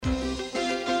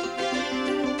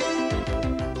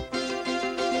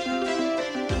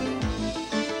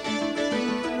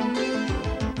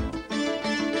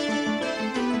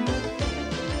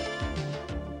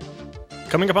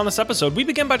Coming up on this episode, we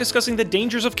begin by discussing the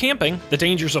dangers of camping, the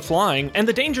dangers of flying, and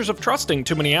the dangers of trusting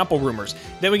too many Apple rumors.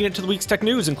 Then we get into the week's tech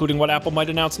news, including what Apple might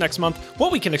announce next month,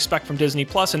 what we can expect from Disney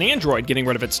Plus, and Android getting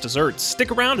rid of its desserts.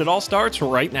 Stick around, it all starts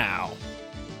right now.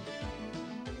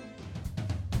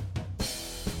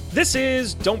 This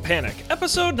is Don't Panic,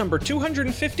 episode number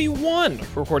 251,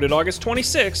 recorded August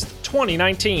 26th,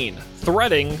 2019,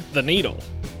 Threading the Needle.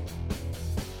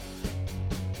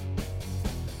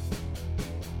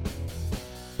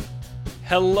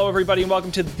 Hello, everybody, and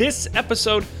welcome to this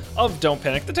episode of Don't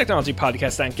Panic, the technology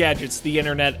podcast on gadgets, the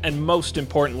internet, and most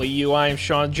importantly, you. I am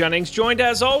Sean Jennings, joined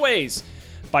as always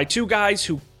by two guys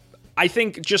who I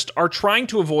think just are trying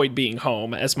to avoid being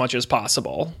home as much as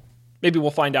possible. Maybe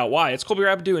we'll find out why. It's Colby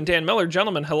Rabideau and Dan Miller.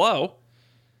 Gentlemen, hello.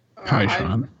 Hi,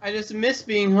 Sean. I just miss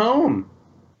being home.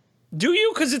 Do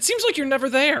you? Because it seems like you're never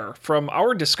there from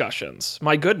our discussions.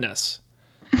 My goodness.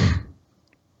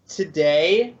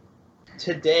 Today,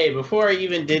 before I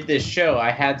even did this show, I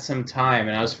had some time,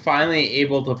 and I was finally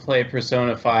able to play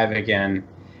Persona 5 again,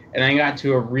 and I got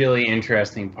to a really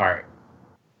interesting part.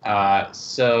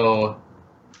 So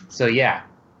yeah.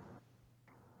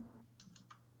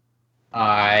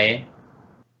 I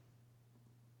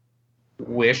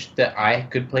wish that I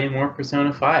could play more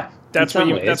Persona 5. That's what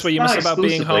you miss about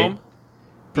being home?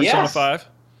 Persona 5?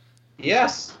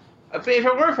 Yes. If it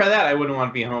weren't for that, I wouldn't want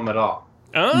to be home at all.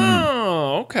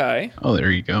 Oh, okay. Oh,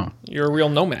 there you go. You're a real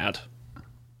nomad.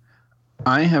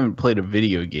 I haven't played a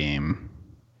video game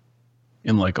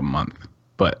in like a month,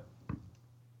 but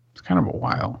it's kind of a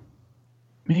while.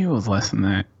 Maybe it was less than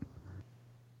that.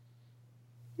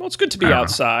 Well, it's good to be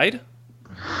outside.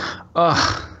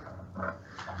 Sean,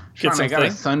 I got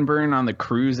a sunburn on the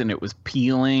cruise and it was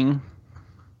peeling.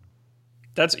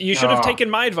 You should have taken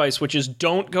my advice, which is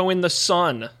don't go in the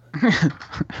sun.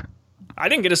 I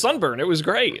didn't get a sunburn. It was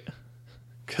great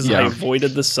because I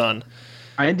avoided the sun.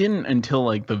 I didn't until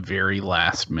like the very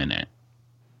last minute.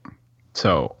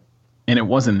 So, and it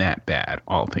wasn't that bad,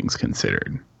 all things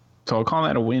considered. So I'll call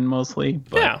that a win mostly.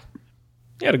 But yeah,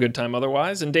 you had a good time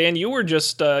otherwise. And Dan, you were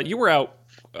just you were out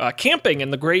camping in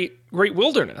the great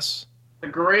wilderness. The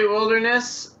great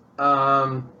wilderness.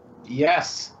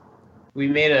 Yes, we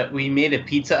made a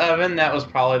pizza oven. That was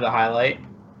probably the highlight.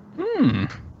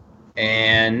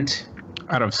 And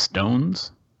out of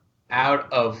stones?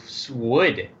 Out of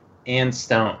wood and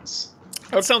stones.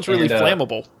 That sounds really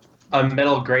flammable. A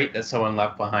metal grate that someone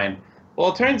left behind.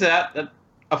 Well, it turns out that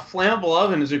a flammable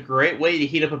oven is a great way to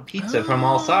heat up a pizza from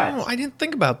all sides. Oh, I didn't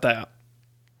think about that.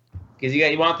 Because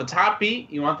you want the top heat,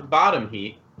 you want the bottom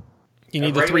heat. You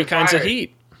need the three kinds of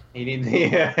heat. You need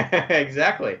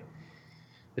exactly.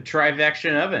 The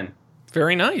Trivection oven.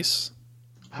 Very nice.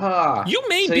 You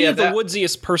may be the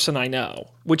woodsiest person I know,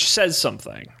 which says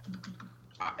something.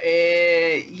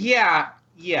 Yeah,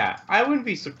 I wouldn't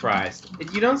be surprised.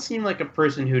 You don't seem like a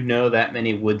person who'd know that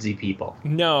many woodsy people.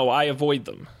 No, I avoid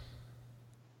them.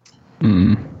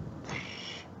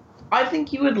 I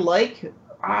think you would like.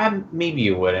 Maybe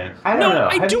you wouldn't. I don't know.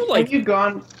 Have you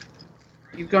gone?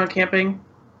 You've gone camping?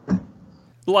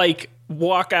 Like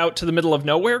walk out to the middle of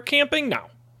nowhere camping? No.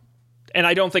 And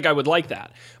I don't think I would like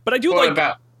that. But I do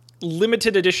about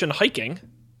limited edition hiking.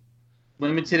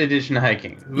 Limited edition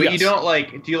hiking. But yes. You don't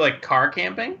like... Do you like car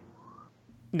camping?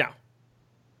 No.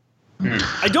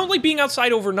 I don't like being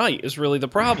outside overnight is really the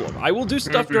problem. I will do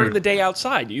stuff during the day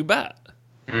outside, you bet.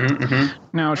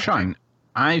 Now, Sean,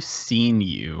 I've seen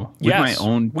you with my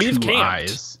own two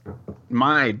eyes.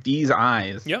 These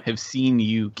eyes have seen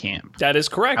you camp. That is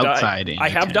correct. Outside I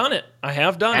have done it.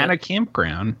 At a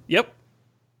campground. Yep.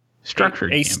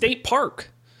 Structured a state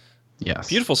park. Yes.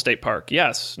 Beautiful state park.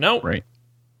 Yes. Nope. Right.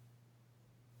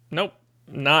 Nope.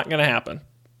 Not going to happen.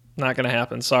 Not going to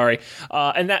happen. Sorry.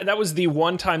 And that was the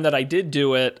one time that I did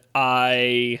do it.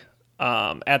 At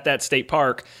that state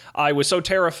park, I was so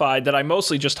terrified that I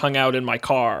mostly just hung out in my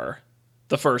car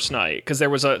the first night because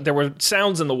there were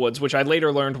sounds in the woods, which I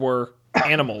later learned were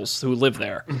animals who live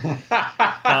there.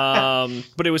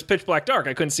 But it was pitch black dark.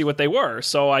 I couldn't see what they were.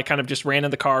 So I kind of just ran in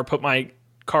the car, put my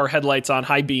car headlights on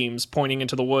high beams pointing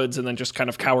into the woods, and then just kind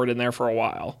of cowered in there for a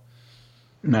while.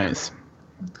 Nice.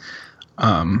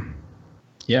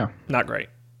 Yeah. Not great.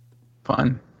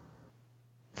 Fun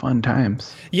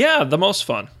times. Yeah, the most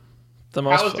fun.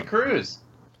 How was the cruise?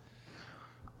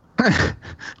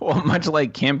 Well, much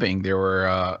like camping, there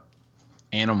were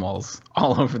animals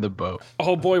all over the boat.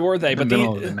 Oh boy, were they!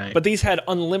 But these had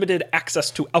unlimited access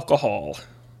to alcohol.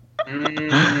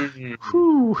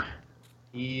 Whew.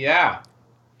 Yeah.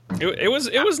 It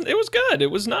was good.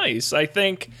 It was nice. I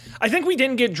think we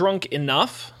didn't get drunk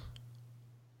enough.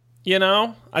 You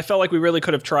know, I felt like we really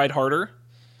could have tried harder.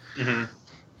 Mm-hmm.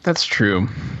 That's true.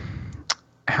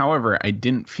 However, I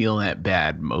didn't feel that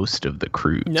bad most of the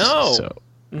cruise. No,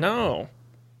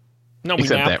 we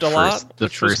except napped that a lot. The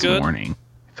which was first good. morning,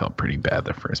 I felt pretty bad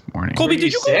the first morning. Colby, Were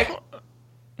did you you sick?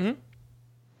 go?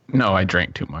 No, I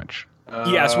drank too much.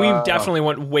 Yes, we definitely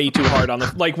went way too hard on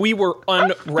the. Like, we were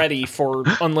unready for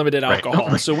unlimited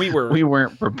alcohol, so we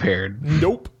weren't prepared.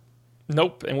 Nope,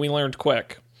 and we learned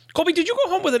quick. Colby, did you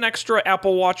go home with an extra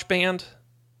Apple Watch band,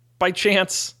 by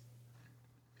chance?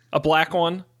 A black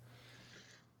one,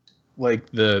 Like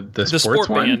the the sports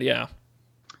one? band, yeah.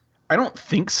 I don't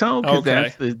think so, because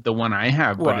Okay. that's the one I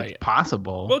have, but Right. it's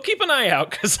possible. Well, keep an eye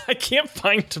out because I can't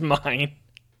find mine.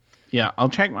 Yeah, I'll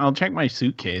check my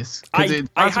suitcase. 'Cause I it's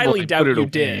possible highly I doubt put it you away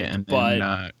did, and but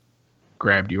then,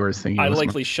 grabbed yours thinking I it was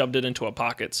likely shoved it into a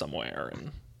pocket somewhere,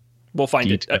 and we'll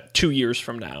find it Detail. 2 years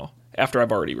from now after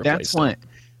I've already replaced That's what.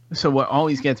 So what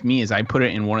always gets me is I put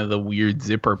it in one of the weird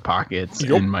zipper pockets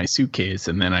Yup. in my suitcase,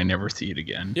 and then I never see it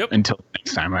again. Yep. Until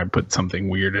next time I put something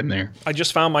weird in there. I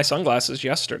just found my sunglasses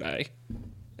yesterday,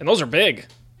 and those are big.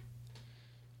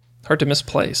 Hard to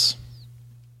misplace.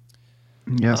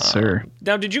 Yes, sir.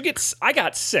 Now, did you get? I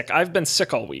got sick. I've been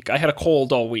sick all week. I had a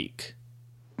cold all week.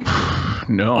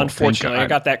 No, Unfortunately, I thank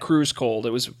God. got that cruise cold. It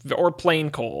was or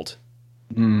plain cold.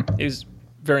 It was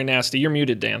very nasty. You're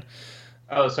muted, Dan.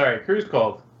 Oh, sorry. Cruise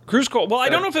cold. Cruise cold. Well, I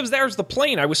don't know if it was there as the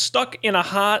plane. I was stuck in a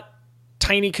hot,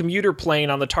 tiny commuter plane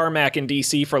on the tarmac in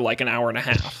DC for like an hour and a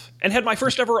half, and had my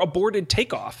first ever aborted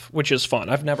takeoff, which is fun.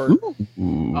 I've never. Ooh.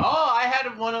 Oh, I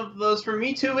had one of those for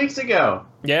me 2 weeks ago.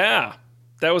 Yeah,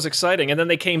 that was exciting. And then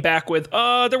they came back with,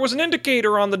 there was an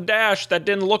indicator on the dash that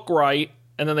didn't look right.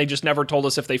 And then they just never told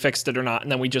us if they fixed it or not.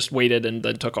 And then we just waited and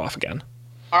then took off again.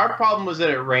 Our problem was that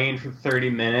it rained for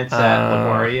 30 minutes at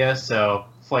LaGuardia, so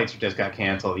flights just got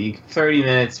canceled. 30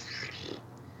 minutes.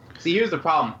 See, here's the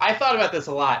problem. I thought about this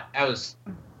a lot. I was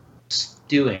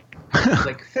stewing. I was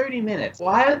like, 30 minutes.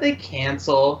 Why would they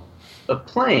cancel the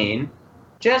plane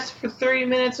just for 30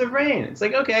 minutes of rain? It's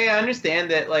like, okay, I understand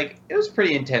that, like, it was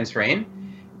pretty intense rain.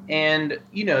 And,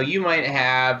 you know, you might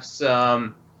have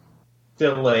some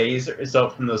delays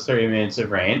result from those 30 minutes of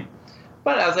rain.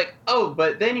 But I was like, oh,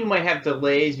 but then you might have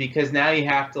delays because now you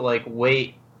have to, like,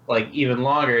 wait, like, even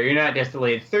longer. You're not just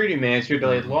delayed 30 minutes, you're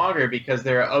delayed longer because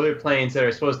there are other planes that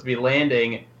are supposed to be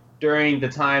landing during the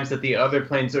times that the other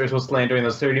planes that are supposed to land during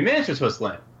those 30 minutes are supposed to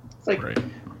land. It's like, Right.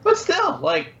 but still,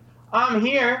 like, I'm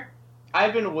here.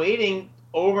 I've been waiting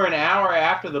over an hour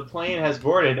after the plane has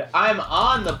boarded. I'm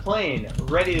on the plane,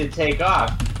 ready to take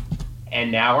off.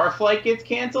 And now our flight gets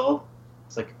canceled?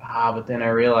 It's like, but then I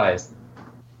realized,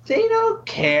 they don't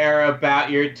care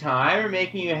about your time or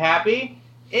making you happy.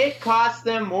 It costs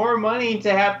them more money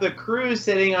to have the crew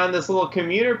sitting on this little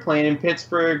commuter plane in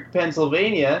Pittsburgh,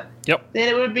 Pennsylvania, Yep. than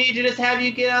it would be to just have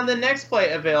you get on the next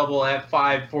flight available at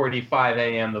 5:45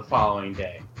 a.m. the following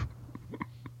day.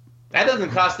 That doesn't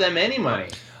cost them any money.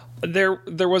 There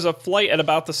was a flight at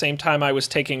about the same time I was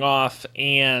taking off,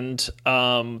 and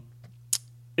over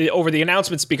the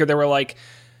announcement speaker, they were like,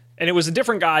 and it was a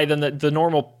different guy than the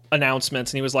normal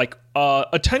announcements, and he was like,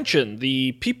 attention,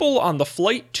 the people on the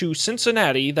flight to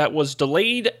Cincinnati that was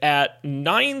delayed at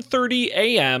 9:30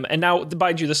 a.m., and now,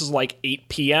 mind you, this is like 8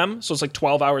 p.m., so it's like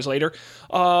 12 hours later,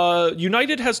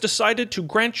 United has decided to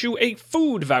grant you a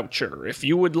food voucher. If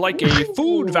you would like a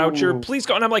food voucher, please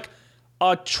go. And I'm like,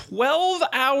 a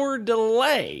 12-hour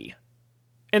delay,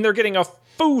 and they're getting a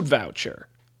food voucher.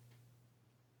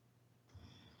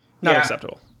 Not Yeah.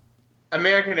 acceptable.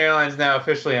 American Airlines now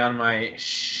officially on my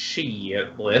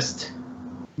shit list.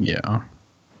 Yeah.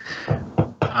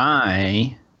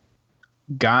 I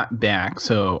got back,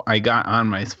 so I got on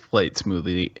my flight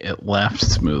smoothly. It left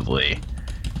smoothly.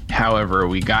 However,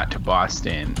 we got to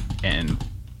Boston and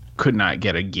could not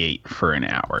get a gate for an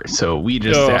hour. So we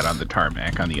just sat on the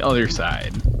tarmac on the other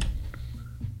side,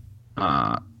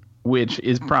 which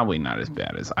is probably not as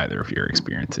bad as either of your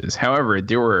experiences. However,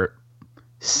 there were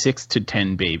 6 to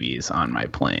 10 babies on my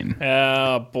plane.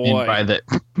 Oh boy!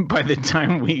 And by the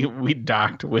time we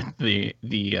docked with the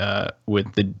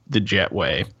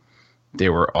jetway, they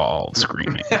were all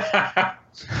screaming.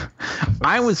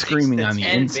 I was screaming on the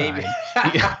inside.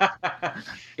 Yeah.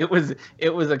 It was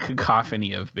a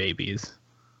cacophony of babies.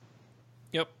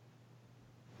 Yep.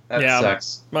 That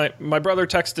sucks. My brother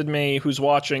texted me, who's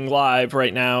watching live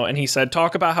right now, and he said,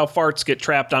 "Talk about how farts get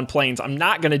trapped on planes." I'm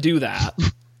not going to do that.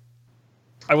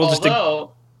 I will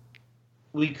Although,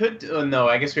 we could... no,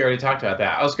 I guess we already talked about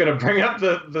that. I was going to bring up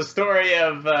the story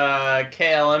of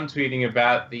KLM tweeting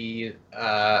about the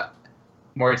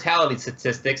mortality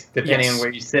statistics, depending on where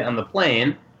you sit on the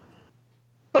plane.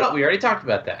 But we already talked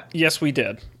about that. Yes, we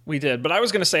did. But I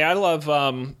was going to say, I love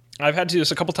I've had to do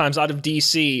this a couple times out of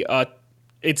DC.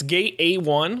 It's gate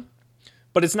A1,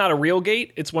 but it's not a real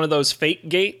gate. It's one of those fake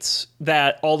gates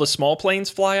that all the small planes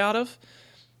fly out of.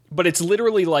 But it's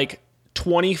literally like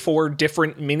 24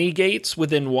 different mini gates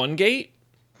within one gate.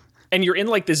 And you're in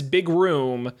like this big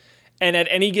room. And at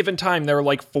any given time, there are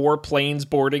like 4 planes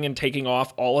boarding and taking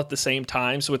off all at the same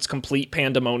time. So it's complete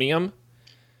pandemonium.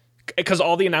 Because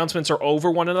all the announcements are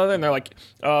over one another. And they're like,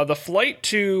 the flight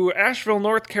to Asheville,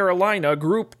 North Carolina,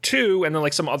 Group 2. And then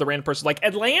like some other random person like,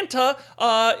 Atlanta,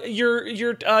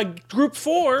 you're Group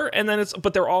 4. And then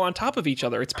but they're all on top of each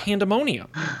other. It's pandemonium.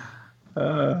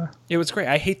 It was great.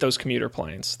 I hate those commuter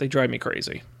planes. They drive me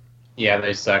crazy. Yeah,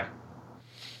 they suck.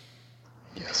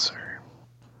 Yes, sir.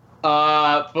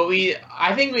 But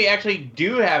I think we actually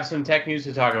do have some tech news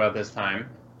to talk about this time.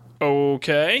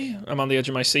 Okay. I'm on the edge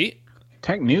of my seat.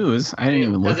 Tech news? I didn't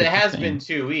even look at Because it has the been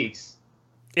thing. 2 weeks.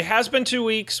 It has been 2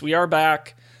 weeks. We are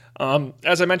back.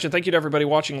 As I mentioned, thank you to everybody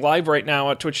watching live right now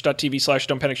at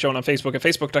twitch.tv/Don't Panic Show and on Facebook at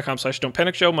facebook.com/Don't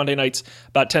Panic Show. Monday nights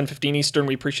about 10:15 Eastern.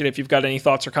 We appreciate it. If you've got any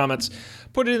thoughts or comments,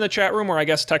 put it in the chat room or I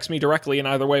guess text me directly, and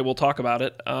either way we'll talk about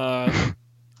it.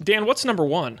 Dan, what's number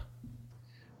 1?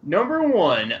 Number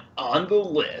 1 on the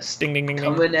list, Ding, ding, ding, ding.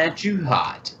 coming at you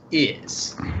hot,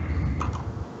 is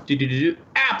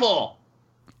Apple.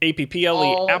 APPLE,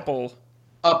 All Apple.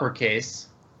 Uppercase.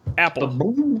 Apple.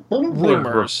 Rumors.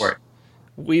 Rumors.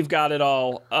 We've got it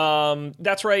all.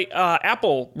 That's right.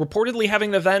 Apple reportedly having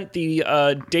an event.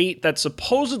 The date that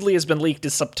supposedly has been leaked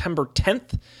is September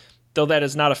 10th, though that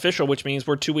is not official, which means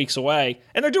we're 2 weeks away.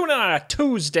 And they're doing it on a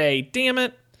Tuesday. Damn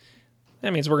it.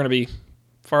 That means we're going to be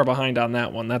far behind on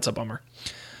that one. That's a bummer.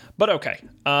 But okay.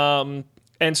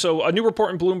 And so a new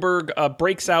report in Bloomberg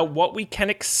breaks out what we can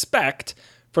expect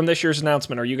from this year's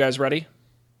announcement. Are you guys ready?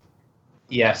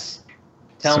 Yes.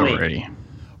 Tell me. Ready.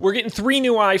 We're getting 3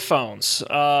 new iPhones,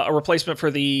 a replacement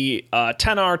for the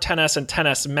XR, XS, and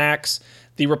XS Max.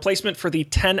 The replacement for the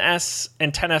XS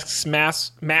and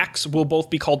XS Max will both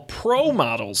be called Pro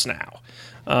models now.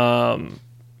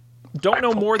 Don't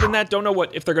know more than that. Don't know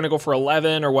if they're going to go for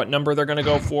 11 or what number they're going to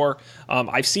go for.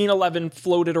 I've seen 11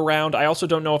 floated around. I also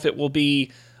don't know if it will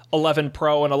be 11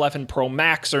 Pro and 11 Pro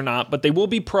Max or not, but they will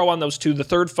be Pro on those 2. The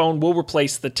third phone will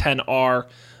replace the XR.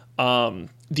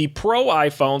 The Pro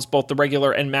iPhones, both the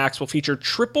regular and Max, will feature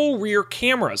triple rear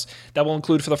cameras that will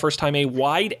include for the first time a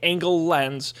wide-angle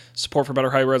lens, support for better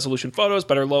high-resolution photos,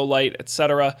 better low light,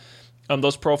 etc.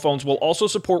 Those Pro phones will also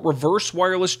support reverse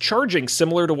wireless charging,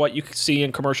 similar to what you see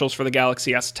in commercials for the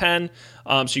Galaxy S10,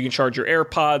 so you can charge your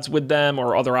AirPods with them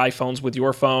or other iPhones with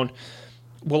your phone.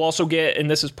 We'll also get, and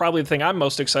this is probably the thing I'm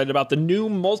most excited about, the new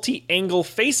multi-angle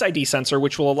Face ID sensor,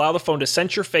 which will allow the phone to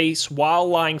sense your face while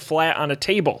lying flat on a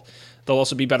table. There'll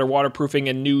also be better waterproofing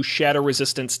and new shatter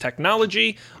resistance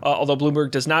technology, although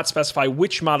Bloomberg does not specify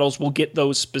which models will get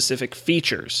those specific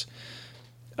features.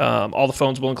 All the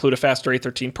phones will include a faster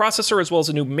A13 processor, as well as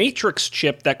a new Matrix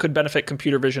chip that could benefit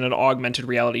computer vision and augmented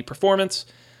reality performance.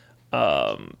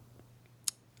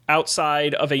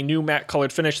 Outside of a new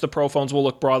matte-colored finish, the Pro phones will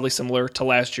look broadly similar to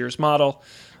last year's model.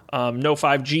 No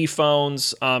 5G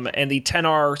phones, and the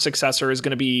XR successor is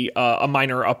going to be a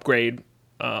minor upgrade.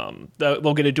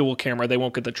 They'll get a dual camera. They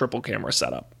won't get the triple camera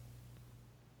setup.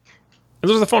 And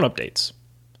those are the phone updates.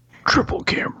 Triple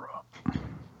camera.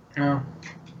 Oh.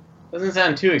 Doesn't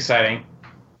sound too exciting.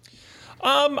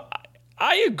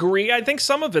 I agree. I think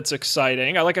some of it's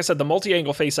exciting. Like I said, the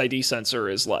multi-angle Face ID sensor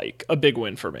is like a big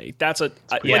win for me.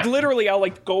 Like literally, I'll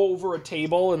like go over a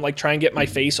table and like try and get my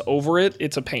face over it.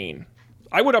 It's a pain.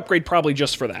 I would upgrade probably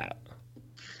just for that.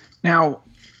 Now,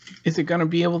 is it going to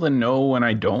be able to know when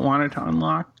I don't want it to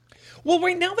unlock? Well,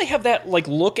 right now they have that like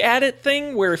look at it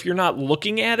thing where if you're not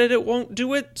looking at it, it won't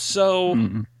do it. So,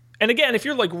 And again, if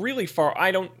you're like really far,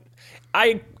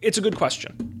 it's a good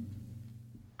question.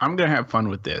 I'm going to have fun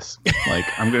with this. Like,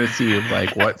 I'm going to see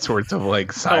like what sorts of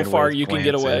like sideways how far you can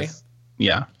get away.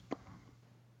 Yeah.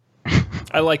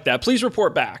 I like that. Please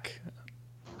report back.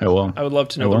 I will. I would love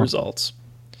to know the results.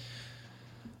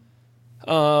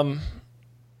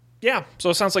 Yeah, so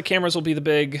it sounds like cameras will be the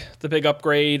big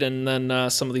upgrade, and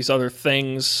then some of these other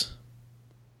things.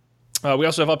 We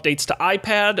also have updates to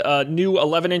iPad, new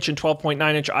 11-inch and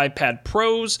 12.9-inch iPad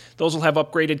Pros. Those will have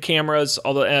upgraded cameras,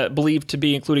 although believed to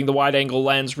be including the wide-angle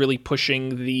lens, really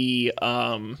pushing the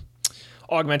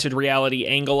augmented reality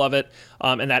angle of it,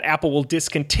 and that Apple will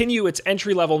discontinue its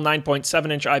entry-level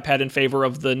 9.7-inch iPad in favor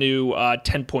of the new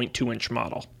 10.2-inch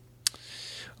model.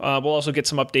 We'll also get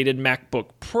some updated MacBook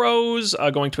Pros,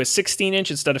 going to a 16-inch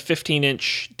instead of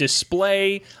 15-inch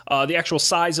display. The actual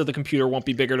size of the computer won't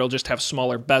be bigger. It'll just have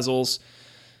smaller bezels.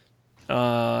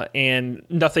 and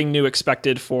nothing new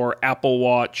expected for Apple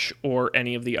Watch or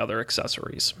any of the other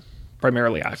accessories,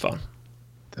 primarily iPhone.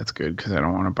 That's good because I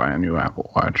don't want to buy a new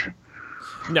Apple Watch.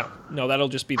 No, that'll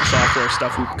just be the software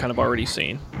stuff we've kind of already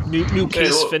seen. New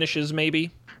case finishes,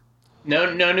 maybe.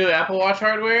 No new Apple Watch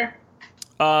hardware?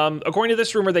 According to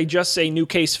this rumor, they just say new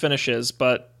case finishes,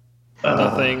 but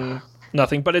nothing.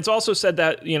 But it's also said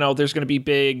that, there's going to be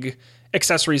big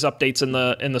accessories updates in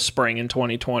the spring in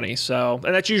 2020. So,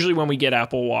 and that's usually when we get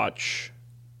Apple Watch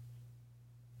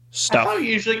stuff. I thought you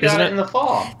usually got it in the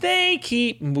fall. They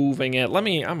keep moving it. I'm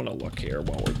going to look here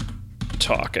while we're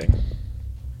talking.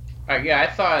 Yeah, I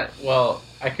thought. Well,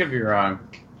 I could be wrong.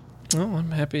 Well, I'm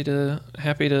happy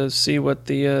to see what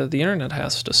the internet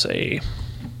has to say.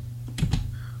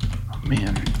 Oh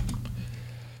man,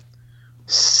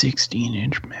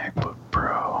 16-inch MacBook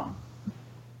Pro.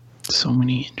 So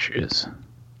many inches.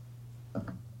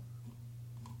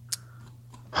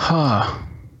 Huh.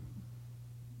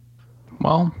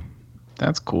 Well,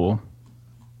 that's cool.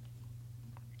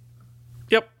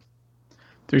 Yep.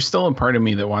 There's still a part of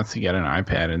me that wants to get an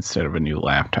iPad instead of a new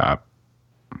laptop.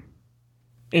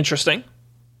 Interesting.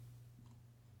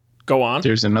 Go on.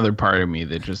 There's another part of me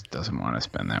that just doesn't want to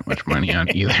spend that much money on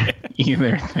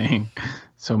either thing.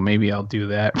 So maybe I'll do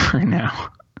that for now.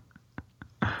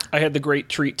 I had the great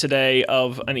treat today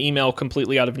of an email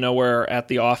completely out of nowhere at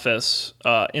the office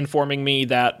informing me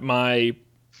that no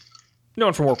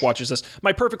one from work watches this.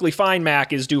 My perfectly fine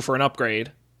Mac is due for an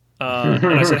upgrade. And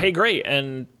I said, hey, great.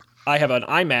 And I have an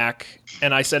iMac.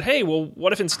 And I said, hey, well,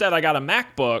 what if instead I got a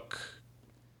MacBook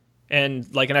and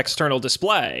like an external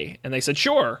display? And they said,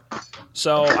 sure.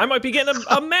 So I might be getting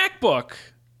a MacBook,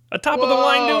 a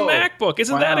top-of-the-line new MacBook.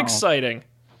 Isn't that exciting?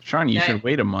 Sean, you should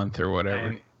wait a month or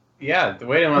whatever. Yeah,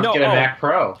 wait a month to get a Mac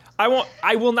Pro.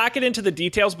 I will not get into the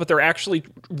details, but they're actually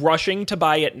rushing to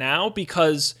buy it now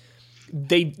because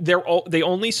they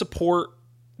don't support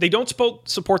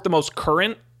the most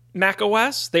current Mac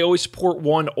OS. They always support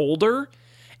one older.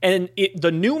 And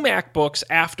the new MacBooks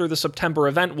after the September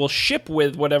event will ship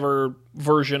with whatever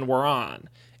version we're on.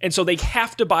 And so they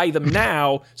have to buy them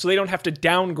now so they don't have to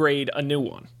downgrade a new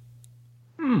one.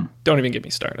 Don't even get me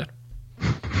started.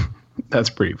 That's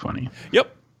pretty funny.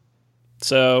 Yep.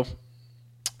 So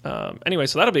anyway,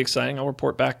 so that'll be exciting. I'll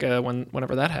report back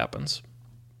whenever that happens.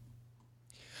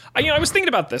 I was thinking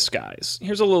about this, guys.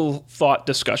 Here's a little thought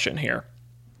discussion here.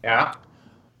 Yeah.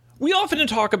 We often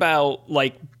talk about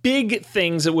like big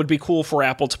things that would be cool for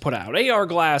Apple to put out. AR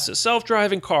glasses,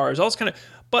 self-driving cars, all this kind of.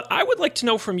 But I would like to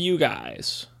know from you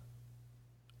guys,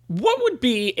 what would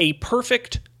be a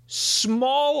perfect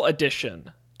small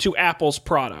addition to Apple's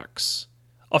products?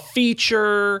 A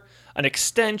feature, an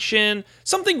extension,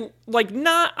 something like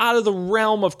not out of the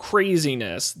realm of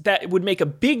craziness that would make a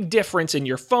big difference in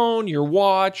your phone, your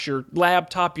watch, your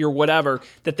laptop, your whatever,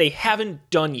 that they haven't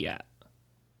done yet.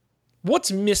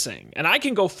 What's missing? And I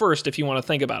can go first if you want to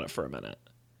think about it for a minute.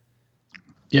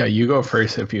 Yeah, you go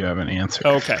first if you have an answer.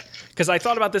 Okay, because I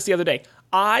thought about this the other day.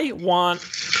 I want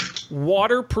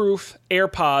waterproof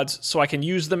AirPods so I can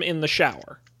use them in the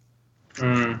shower.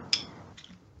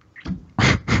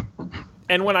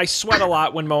 And when I sweat a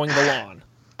lot when mowing the lawn.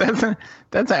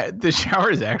 The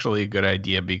shower is actually a good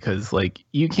idea because like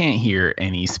you can't hear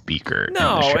any speaker in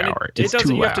the shower. And it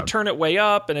doesn't. You have to turn it way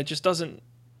up, and it just doesn't.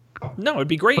 No, it'd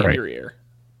be great in your ear.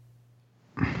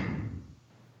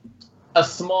 A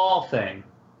small thing.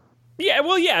 Yeah,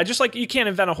 well, yeah, just like you can't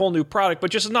invent a whole new product,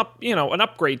 but just an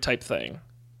upgrade type thing.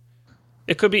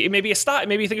 It could be maybe a style.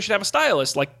 Maybe you think it should have a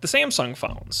stylus like the Samsung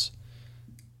phones.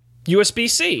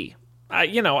 USB-C. I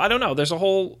don't know. There's a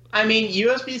whole. I mean,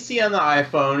 USB-C on the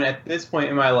iPhone at this point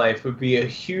in my life would be a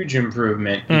huge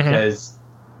improvement because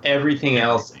everything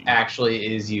else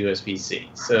actually is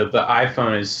USB-C. So the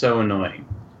iPhone is so annoying.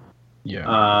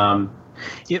 Yeah.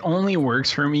 It only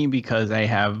works for me because I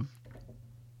have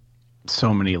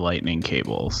so many lightning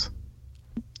cables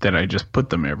that I just put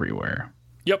them everywhere.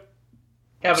 Yep.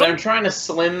 Yeah, but I'm trying to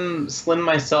slim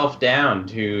myself down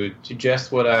to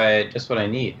just what I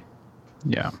need.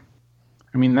 Yeah.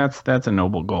 I mean, that's a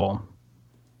noble goal.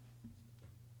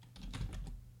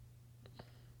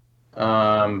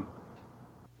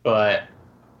 But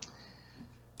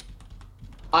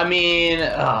I mean,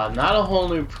 not a whole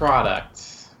new product.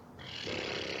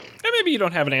 And maybe you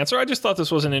don't have an answer. I just thought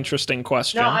this was an interesting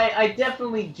question. No, I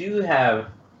definitely do have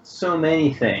so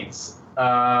many things.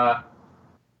 I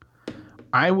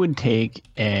would take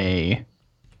an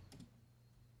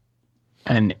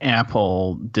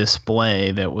Apple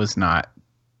display that was not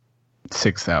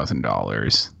 $6,000.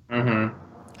 Mm-hmm.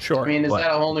 Sure. I mean, is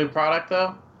that a whole new product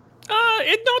though?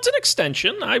 it's an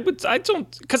extension. I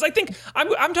don't, because I think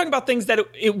I'm talking about things that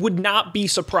it would not be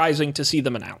surprising to see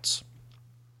them announce.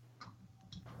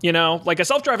 You know, like a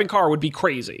self-driving car would be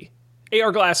crazy.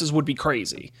 AR glasses would be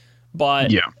crazy.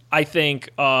 But Yeah. I think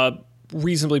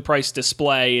reasonably priced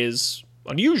display is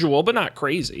unusual, but not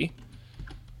crazy.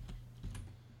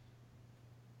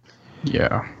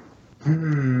 Yeah.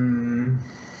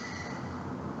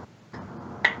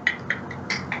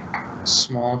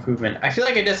 Small improvement. I feel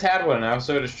like I just had one. I was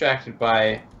so distracted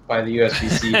by the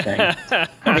USB-C thing.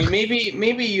 I mean, maybe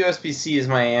USB-C is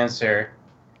my answer.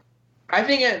 I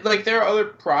think like there are other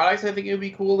products. I think it would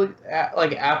be cool,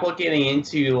 like Apple getting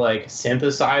into like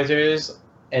synthesizers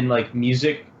and like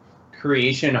music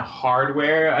creation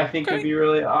hardware. I think would be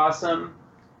really awesome.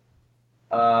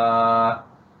 My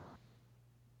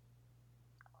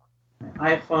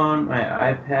iPhone,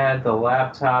 my iPad, the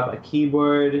laptop, a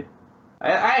keyboard.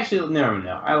 I actually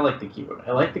no. I like the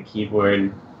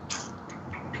keyboard.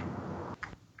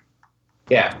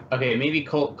 Yeah. Okay. Maybe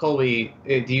Colby.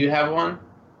 Do you have one?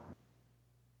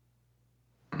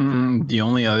 The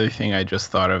only other thing I just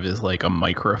thought of is like a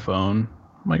microphone.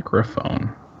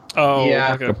 Oh, Yeah.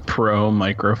 like A pro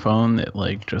microphone that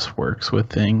like just works with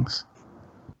things.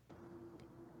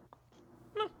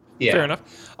 Yeah. fair enough.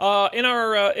 In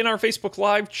our Facebook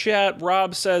Live chat,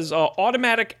 Rob says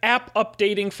automatic app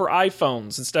updating for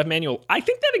iPhones instead of manual. I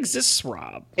think that exists,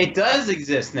 Rob, It does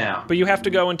exist now. but you have to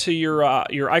go into your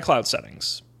iCloud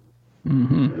settings.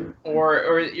 Mm-hmm.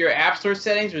 Or your App Store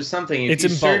settings or something. If It's you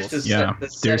in search both. the Yeah.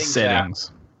 the There's settings settings.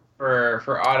 app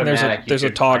for And automatic. there's a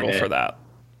toggle for that.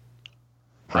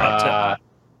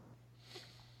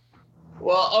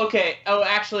 Well, okay. Oh,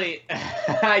 actually,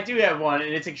 I do have one,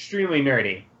 and it's extremely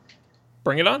nerdy.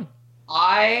 Bring it on.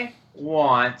 I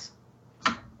want...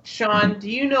 Sean, do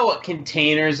you know what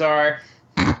containers are?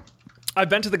 I've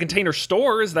been to the Container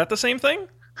Store. Is that the same thing?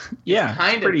 Yeah,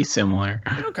 kind of- pretty similar.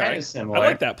 Okay. Kind of similar. I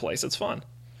like that place. It's fun.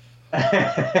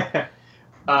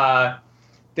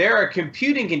 There are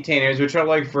computing containers, which are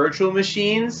like virtual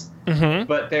machines, Mm-hmm.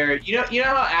 but they're you know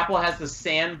how Apple has the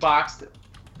sandboxed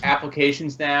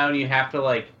applications now, and you have to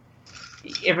like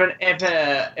if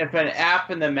an app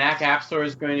in the Mac App Store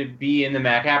is going to be in the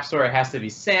Mac App Store, it has to be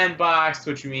sandboxed,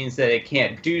 which means that it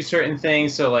can't do certain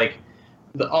things. So like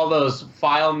all those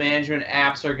file management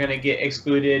apps are going to get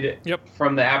excluded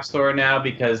from the App Store now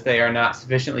because they are not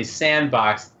sufficiently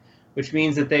sandboxed, which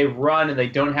means that they run and they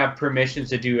don't have permissions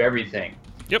to do everything.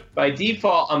 Yep. By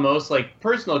default, on most like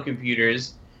personal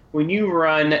computers, when you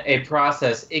run a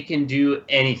process, it can do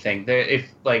anything.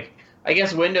 I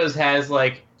guess Windows has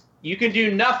like you can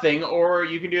do nothing or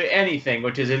you can do anything,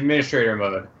 which is administrator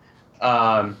mode.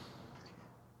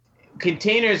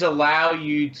 Containers allow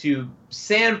you to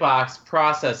sandbox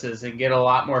processes and get a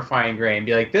lot more fine-grained.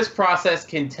 Be like, this process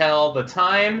can tell the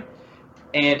time,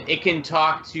 and it can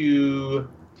talk to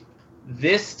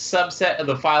this subset of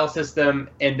the file system,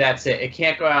 and that's it. It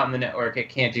can't go out in the network. It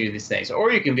can't do these things.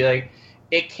 Or you can be like,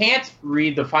 it can't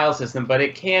read the file system, but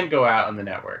it can go out on the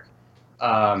network.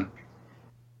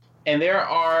 And there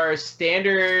are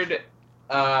standard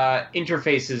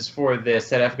interfaces for this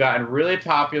that have gotten really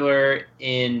popular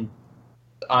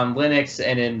on Linux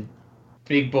and in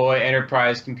big boy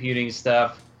enterprise computing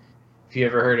stuff. If you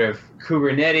ever heard of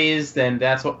Kubernetes, then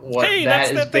that's what Hey, that that's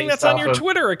is that thing based that's on off your of.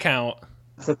 Twitter account.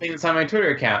 That's the thing that's on my Twitter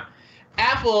account.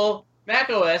 Apple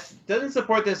macOS doesn't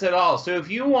support this at all. So if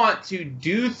you want to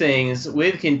do things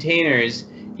with containers,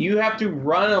 you have to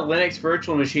run a Linux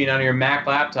virtual machine on your Mac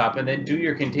laptop and then do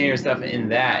your container stuff in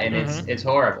that, and it's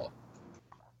horrible.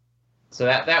 So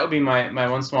that would be my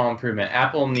one small improvement.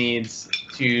 Apple needs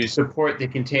to support the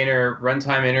container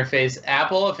runtime interface.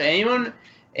 Apple, if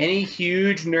any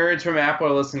huge nerds from Apple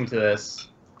are listening to this,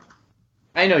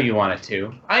 I know you want it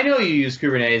to. I know you use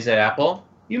Kubernetes at Apple.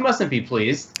 You mustn't be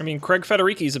pleased. I mean, Craig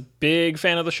Federighi is a big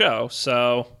fan of the show,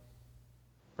 so...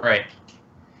 Right.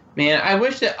 Man, I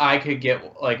wish that I could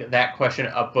get like that question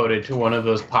upvoted to one of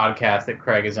those podcasts that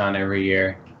Craig is on every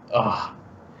year. Ugh.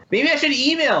 Maybe I should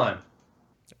email him.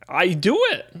 I do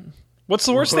it. What's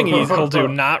the worst thing he'll do?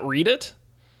 Not read it?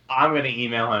 I'm going to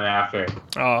email him after.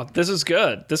 Oh, this is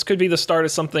good. This could be the start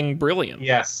of something brilliant.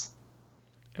 Yes.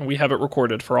 And we have it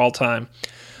recorded for all time.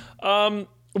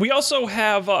 We also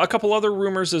have a couple other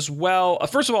rumors as well.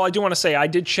 First of all, I do want to say I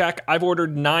did check. I've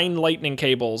ordered 9 lightning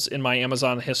cables in my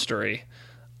Amazon history.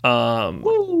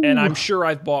 And I'm sure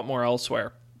I've bought more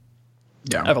elsewhere.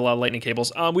 Yeah. I have a lot of lightning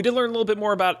cables. We did learn a little bit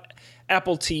more about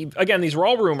Apple TV. Again, these were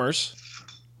all rumors.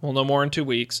 We'll know more in 2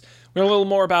 weeks. We learned a little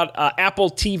more about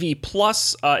Apple TV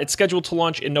Plus. It's scheduled to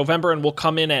launch in November and will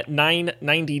come in at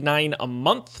 $9.99 a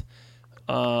month.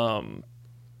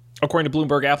 According to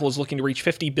Bloomberg, Apple is looking to reach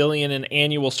 $50 billion in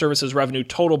annual services revenue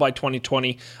total by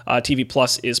 2020. TV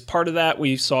Plus is part of that.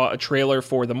 We saw a trailer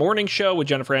for The Morning Show with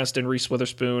Jennifer Aniston, Reese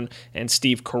Witherspoon, and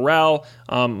Steve Carell.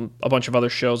 A bunch of other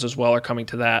shows as well are coming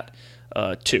to that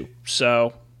too.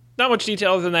 So not much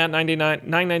detail other than that.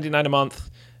 $9.99 a month,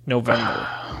 November.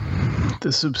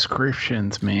 The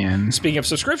subscriptions, man. Speaking of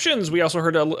subscriptions, we also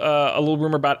heard a little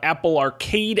rumor about Apple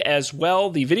Arcade as well,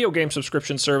 the video game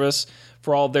subscription service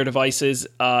for all of their devices.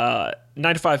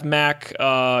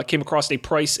 9to5Mac came across a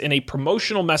price in a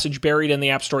promotional message buried in the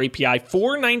App Store API,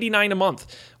 $4.99 a month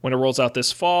when it rolls out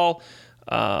this fall.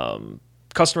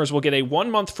 Customers will get a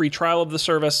 1-month free trial of the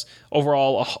service.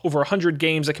 Overall, over 100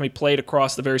 games that can be played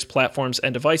across the various platforms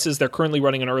and devices. They're currently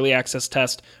running an early access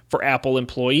test for Apple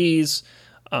employees.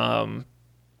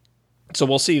 So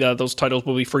we'll see that those titles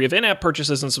will be free of in-app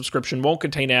purchases, and subscription won't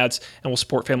contain ads, and will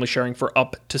support family sharing for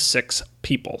up to 6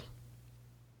 people.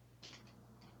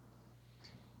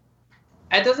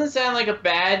 That doesn't sound like a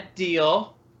bad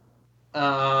deal.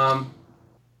 I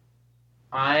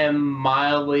am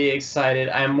mildly excited.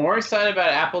 I'm more excited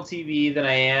about Apple TV than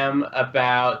I am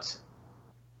about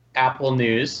Apple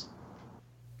News.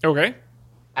 Okay.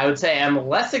 I would say I'm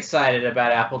less excited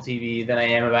about Apple TV than I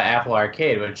am about Apple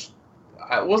Arcade, which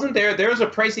wasn't there. There was a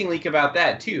pricing leak about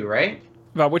that too, right?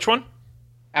 About which one?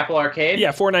 Apple Arcade?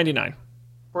 Yeah, $4.99.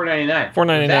 $4.99.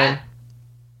 $4.99.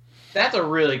 That's a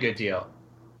really good deal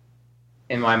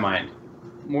in my mind.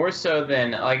 More so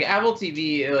than like Apple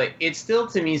TV. Like it still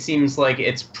to me seems like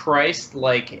it's priced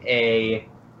like a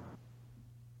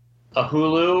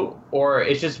Hulu, or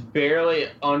it's just barely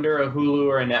under a Hulu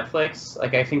or a Netflix.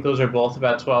 Like I think those are both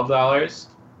about $12,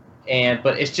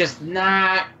 but it's just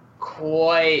not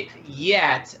quite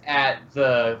yet at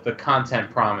the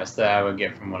content promise that I would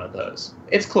get from one of those.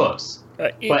 It's close,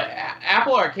 but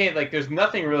Apple Arcade, like there's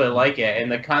nothing really like it,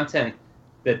 and the content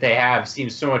that they have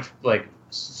seems so much like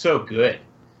so good.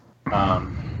 Yeah,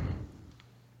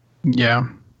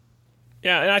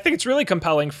 and I think it's really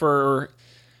compelling for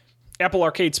Apple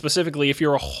Arcade specifically, if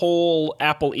you're a whole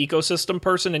Apple ecosystem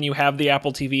person and you have the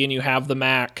Apple TV and you have the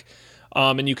Mac,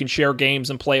 and you can share games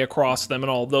and play across them and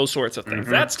all those sorts of things.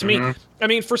 That's, to me, I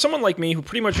mean, for someone like me who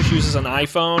pretty much just uses an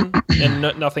iPhone and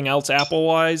nothing else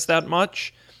Apple-wise that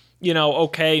much,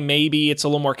 okay, maybe it's a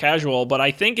little more casual, but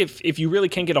I think if you really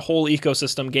can get a whole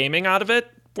ecosystem gaming out of it,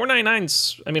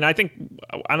 $4.99's, I mean, I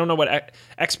don't know what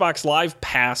Xbox Live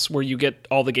Pass, where you get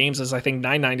all the games, is I think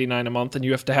 $9.99 a month, and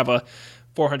you have to have a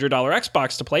 $400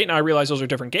 Xbox to play it. Now I realize those are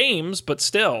different games, but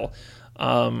still,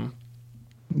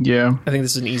 yeah, I think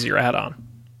this is an easier add-on.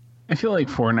 I feel like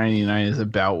 $4.99 is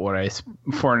about what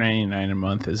 $4.99 a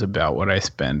month is about what I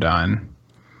spend on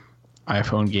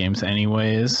iPhone games,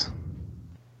 anyways.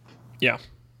 Yeah,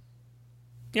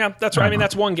 that's right. I mean,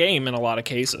 that's one game in a lot of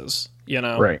cases,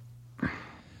 Right.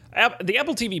 The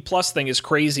Apple TV Plus thing is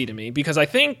crazy to me because I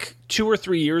think 2 or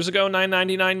 3 years ago,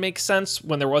 $9.99 makes sense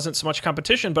when there wasn't so much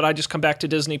competition. But I just come back to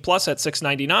Disney Plus at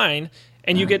 $6.99,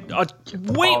 and you get oh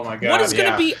my God, what is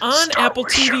going to be on Star Apple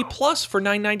Wars TV show. Plus for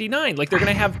 $9.99? Like they're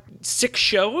going to have 6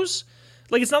 shows.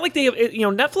 Like it's not like they have,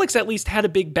 Netflix at least had a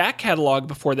big back catalog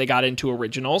before they got into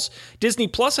originals. Disney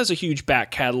Plus has a huge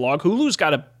back catalog. Hulu's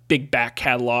got a big back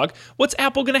catalog. What's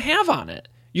Apple going to have on it?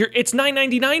 It's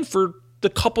 $9.99 for the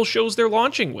couple shows they're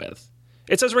launching with.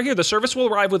 It says right here, the service will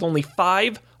arrive with only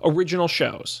 5 original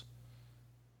shows.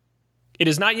 It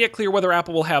is not yet clear whether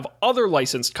Apple will have other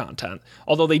licensed content,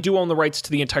 although they do own the rights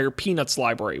to the entire Peanuts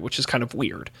library, which is kind of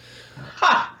weird.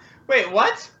 Ha! Wait,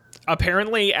 what?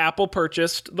 Apparently, Apple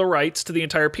purchased the rights to the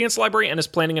entire Peanuts library and is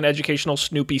planning an educational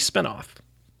Snoopy spinoff.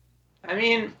 I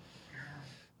mean,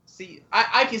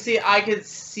 I could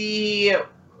see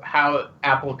how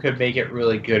Apple could make it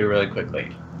really good really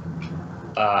quickly.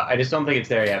 I just don't think it's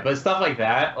there yet. But stuff like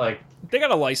that, like... They got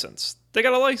a license.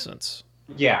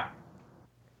 Yeah.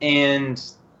 And,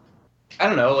 I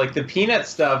don't know, like the Peanuts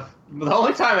stuff, the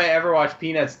only time I ever watch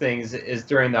Peanuts things is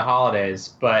during the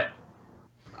holidays, but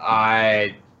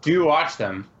I do watch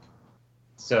them.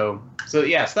 So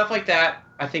yeah, stuff like that,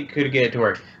 I think could get it to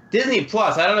work. Disney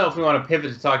Plus, I don't know if we want to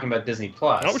pivot to talking about Disney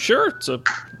Plus. Oh, sure. It's a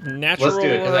natural... Let's do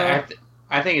it, because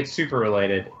I think it's super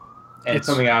related. And it's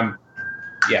something I'm...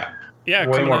 Yeah,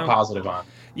 way more positive on.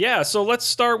 Yeah, so let's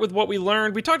start with what we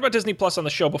learned. We talked about Disney Plus on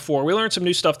the show before. We learned some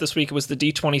new stuff this week. It was the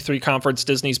D23 conference,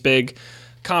 Disney's big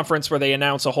conference where they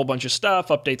announce a whole bunch of stuff,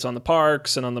 updates on the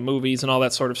parks and on the movies and all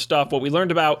that sort of stuff. What we learned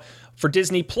about for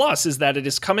Disney Plus is that it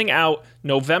is coming out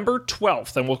November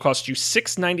 12th and will cost you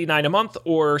 $6.99 a month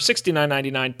or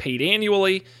 $69.99 paid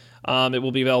annually. It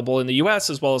will be available in the US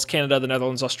as well as Canada, the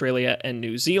Netherlands, Australia, and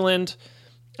New Zealand.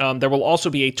 There will also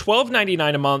be a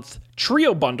 $12.99 a month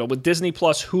trio bundle with Disney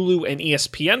Plus, Hulu, and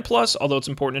ESPN Plus. Although it's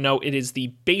important to note, it is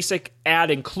the basic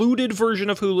ad-included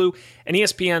version of Hulu, and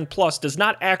ESPN Plus does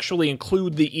not actually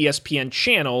include the ESPN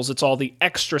channels. It's all the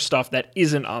extra stuff that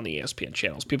isn't on the ESPN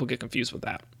channels. People get confused with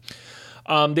that.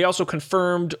 They also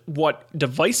confirmed what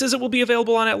devices it will be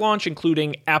available on at launch,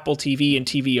 including Apple TV and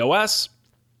tvOS.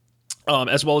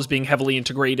 As well as being heavily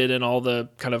integrated in all the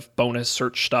kind of bonus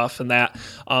search stuff and that.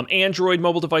 Android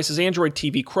mobile devices, Android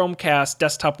TV, Chromecast,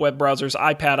 desktop web browsers,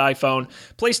 iPad, iPhone,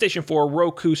 PlayStation 4,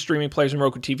 Roku streaming players and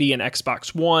Roku TV, and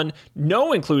Xbox One.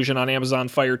 No inclusion on Amazon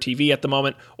Fire TV at the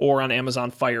moment or on Amazon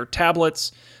Fire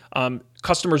tablets.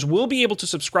 Customers will be able to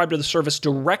subscribe to the service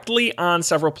directly on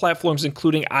several platforms,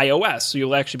 including iOS. So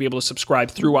you'll actually be able to subscribe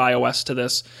through iOS to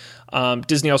this.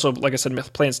 Disney also, like I said,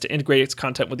 plans to integrate its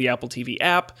content with the Apple TV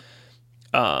app.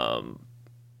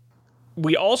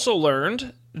 We also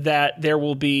learned that there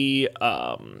will be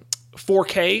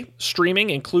 4K streaming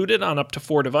included on up to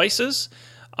 4 devices.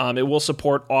 It will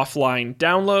support offline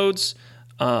downloads.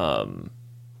 And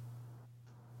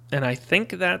I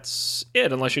think that's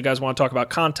it, unless you guys want to talk about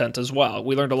content as well.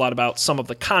 We learned a lot about some of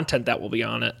the content that will be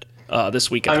on it this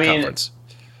week at the conference.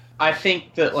 I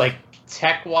think that, like,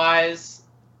 tech-wise,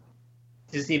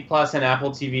 Disney Plus and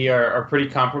Apple TV are pretty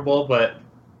comparable, but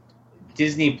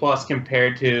Disney Plus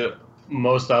compared to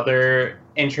most other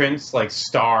entrants like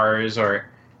Starz or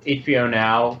HBO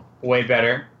Now, way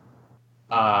better.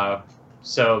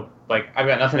 So, like, I've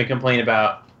got nothing to complain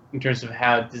about in terms of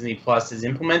how Disney Plus is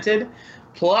implemented.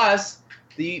 Plus,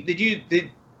 you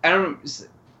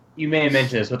may have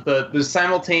mentioned this, but the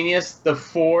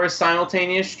 4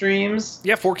 simultaneous streams.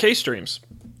 Yeah, 4K streams.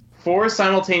 4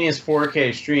 simultaneous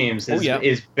 4K streams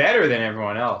is better than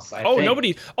everyone else. I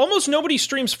think. Almost nobody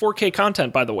streams 4K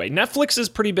content, by the way. Netflix is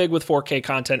pretty big with 4K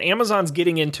content. Amazon's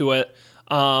getting into it,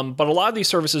 but a lot of these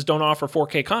services don't offer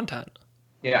 4K content.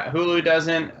 Yeah, Hulu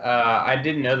doesn't. I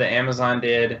didn't know that Amazon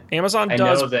did. Amazon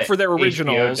does for their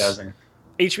originals.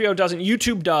 HBO doesn't.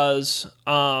 YouTube does.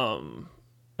 And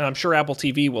I'm sure Apple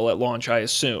TV will at launch, I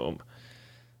assume.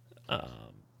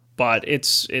 But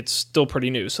it's still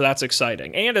pretty new, so that's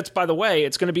exciting. And it's, by the way,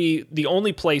 it's going to be the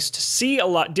only place to see a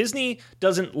lot. Disney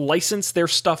doesn't license their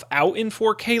stuff out in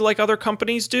 4K like other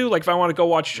companies do. Like if I want to go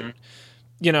watch,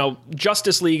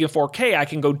 Justice League in 4K, I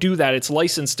can go do that. It's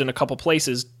licensed in a couple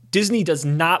places. Disney does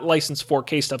not license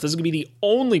 4K stuff. This is going to be the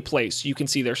only place you can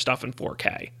see their stuff in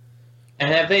 4K.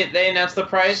 And have they announced the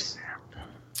price?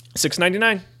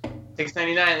 $6.99.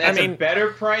 $6.99. That's a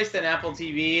better price than Apple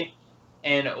TV.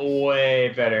 And a way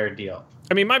better deal.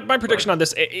 I mean, my prediction on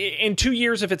this, in 2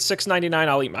 years, if it's $6.99,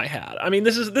 I'll eat my hat. I mean,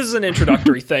 this is an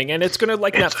introductory thing, and it's going to,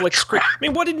 like Netflix. I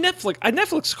mean, what did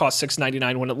Netflix cost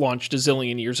 $6.99 when it launched a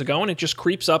zillion years ago, and it just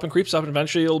creeps up, and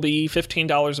eventually it'll be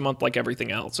 $15 a month like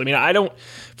everything else. I mean,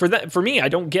 for me, I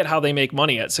don't get how they make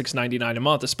money at $6.99 a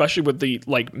month, especially with the,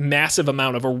 like, massive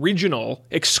amount of original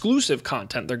exclusive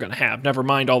content they're going to have, never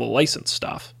mind all the licensed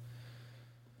stuff.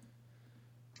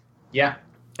 Yeah.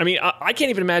 I mean, I can't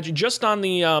even imagine just on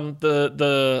the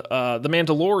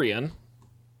Mandalorian,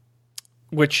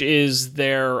 which is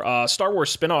their Star Wars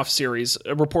spin-off series,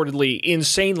 reportedly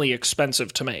insanely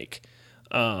expensive to make,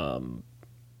 and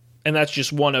that's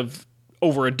just one of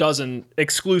over a dozen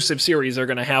exclusive series they're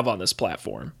going to have on this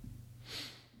platform.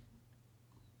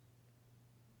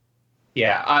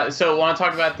 Yeah. So, want to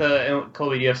talk about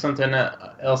Colby? Do you have something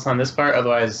else on this part?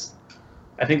 Otherwise,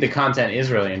 I think the content is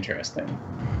really interesting.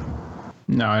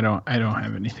 No, I don't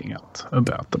have anything else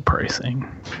about the pricing.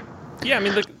 Yeah, I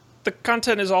mean, the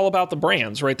content is all about the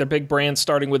brands, right? They're big brands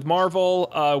starting with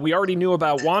Marvel. We already knew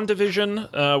about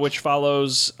WandaVision, which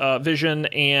follows Vision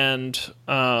and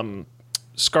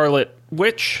Scarlet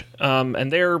Witch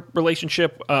and their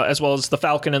relationship, as well as the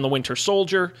Falcon and the Winter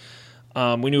Soldier.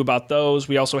 We knew about those.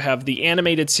 We also have the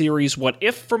animated series What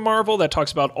If from Marvel that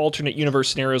talks about alternate universe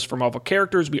scenarios for Marvel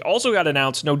characters. We also got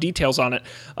announced, no details on it,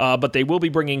 but they will be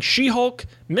bringing She-Hulk,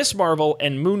 Miss Marvel,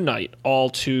 and Moon Knight all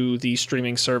to the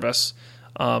streaming service.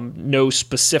 No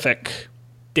specific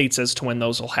dates as to when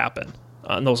those will happen.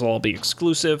 And those will all be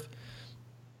exclusive.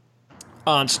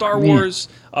 On Star Wars,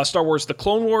 The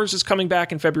Clone Wars is coming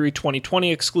back in February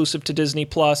 2020, exclusive to Disney+.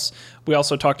 We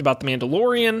also talked about The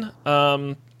Mandalorian,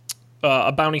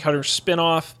 a Bounty Hunter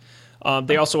spinoff.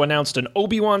 They also announced an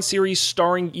Obi-Wan series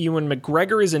starring Ewan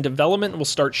McGregor is in development and will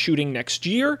start shooting next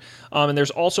year. And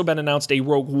there's also been announced a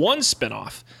Rogue One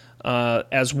spinoff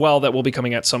as well that will be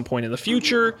coming at some point in the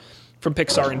future. From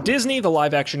Pixar and Disney, the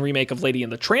live-action remake of Lady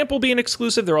and the Tramp will be an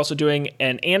exclusive. They're also doing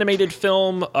an animated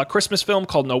film, a Christmas film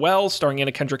called Noelle, starring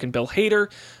Anna Kendrick and Bill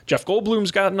Hader. Jeff Goldblum's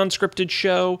got an unscripted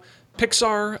show.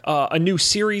 Pixar, a new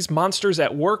series, Monsters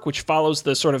at Work, which follows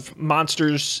the sort of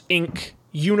Monsters, Inc.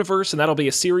 universe, and that'll be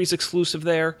a series exclusive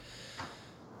there.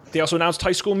 They also announced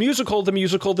High School Musical,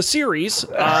 the series. This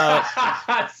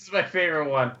is my favorite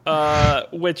one.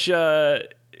 Which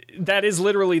that is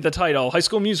literally the title. High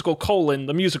School Musical,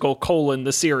 the musical,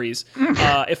 the series.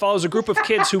 It follows a group of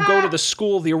kids who go to the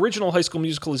school the original High School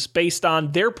Musical is based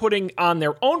on. They're putting on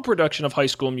their own production of High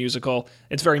School Musical.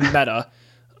 It's very meta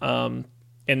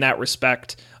in that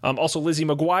respect. Also, Lizzie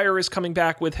McGuire is coming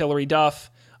back with Hilary Duff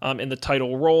in the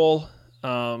title role,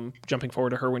 jumping forward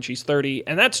to her when she's 30.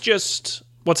 And that's just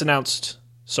what's announced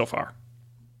so far.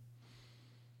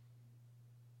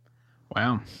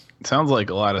 Wow. Sounds like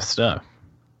a lot of stuff.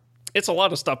 It's a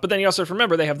lot of stuff. But then you also have to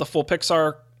remember they have the full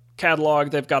Pixar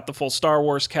catalog. They've got the full Star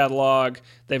Wars catalog.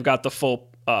 They've got the full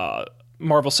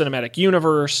Marvel Cinematic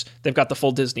Universe. They've got the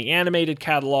full Disney animated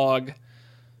catalog.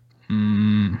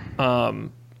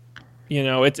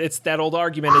 It's that old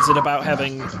argument. Is it about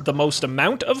having the most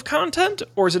amount of content,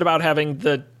 or is it about having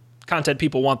the content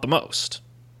people want the most?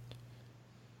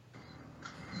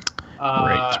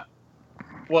 Right.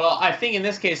 Well, I think in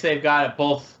this case they've got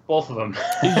both of them.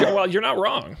 Well, you're not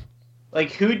wrong.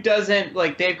 Like, who doesn't,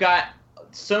 like, they've got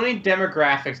so many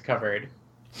demographics covered.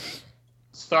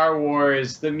 Star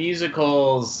Wars, the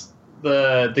musicals,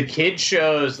 the kid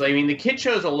shows. I mean, the kid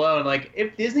shows alone, like,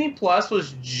 if Disney Plus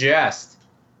was just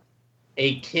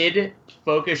a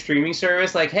kid-focused streaming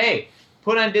service, like, hey,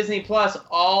 put on Disney Plus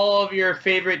all of your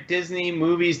favorite Disney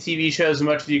movies, TV shows, as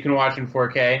much as you can watch in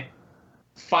 4K.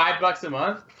 $5 a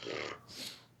month?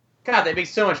 God, they make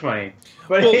so much money.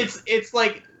 But well, it's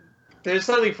like there's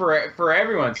something for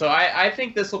everyone. So I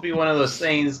think this will be one of those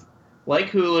things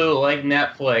like Hulu, like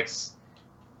Netflix,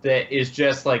 that is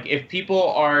just like if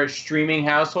people are streaming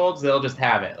households, they'll just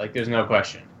have it. Like there's no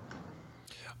question.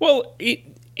 Well,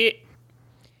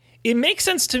 it makes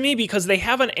sense to me because they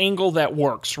have an angle that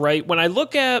works, right? When I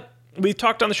look at we've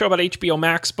talked on the show about HBO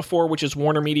Max before, which is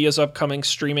Warner Media's upcoming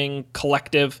streaming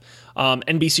collective.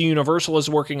 NBC Universal is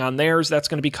working on theirs. That's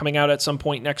going to be coming out at some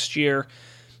point next year.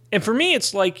 And for me,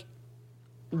 it's like,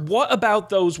 what about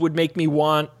those would make me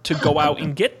want to go out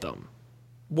and get them?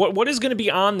 What is going to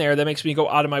be on there that makes me go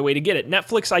out of my way to get it?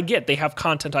 Netflix, I get. They have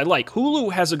content I like.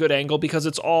 Hulu has a good angle because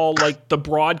it's all like the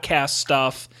broadcast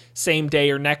stuff, same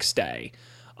day or next day.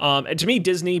 And to me,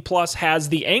 Disney Plus has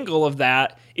the angle of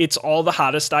that. It's all the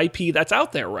hottest IP that's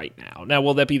out there right now. Now,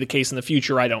 will that be the case in the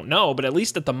future? I don't know. But at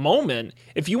least at the moment,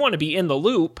 if you want to be in the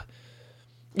loop,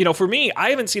 for me, I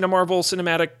haven't seen a Marvel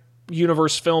Cinematic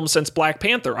Universe film since Black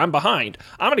Panther. I'm behind.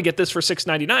 I'm going to get this for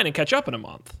 $6.99 and catch up in a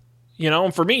month.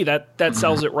 And for me, that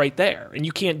sells it right there. And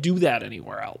you can't do that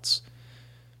anywhere else.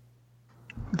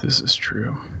 This is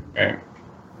true. Okay.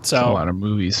 So a lot of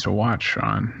movies to watch,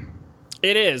 Sean.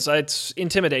 It is. It's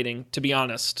intimidating, to be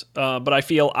honest. But I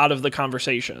feel out of the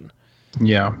conversation.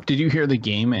 Yeah. Did you hear the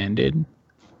game ended?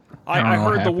 I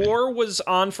heard the war was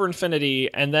on for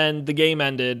Infinity, and then the game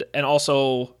ended, and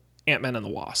also Ant-Man and the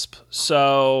Wasp.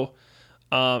 So,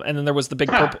 and then there was the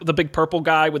big purple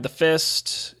guy with the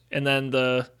fist, and then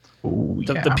the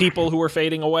people who were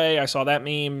fading away. I saw that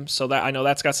meme, so that I know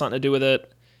that's got something to do with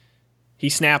it. He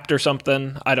snapped or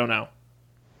something. I don't know.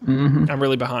 Mm-hmm. I'm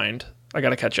really behind. I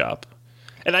got to catch up.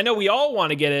 And I know we all want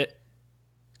to get it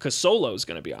because Solo is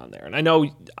going to be on there. And I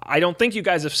don't think you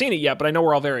guys have seen it yet, but I know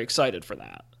we're all very excited for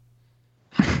that.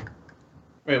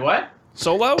 Wait, what?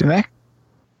 Solo?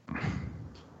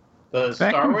 The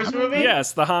Star Wars movie?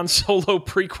 Yes, the Han Solo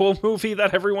prequel movie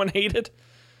that everyone hated.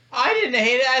 I didn't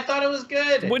hate it. I thought it was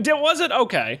good. Was it?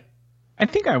 Okay. I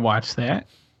think I watched that.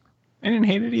 I didn't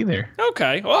hate it either.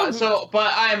 Okay. Well,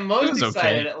 but I'm most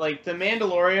excited. Okay. Like the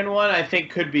Mandalorian one, I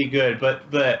think could be good, but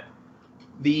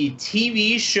the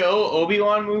TV show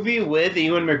Obi-Wan movie with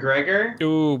Ewan McGregor.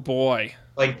 Ooh boy.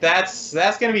 Like that's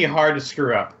gonna be hard to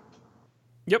screw up.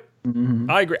 Yep. Mm-hmm.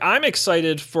 I agree. I'm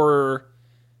excited for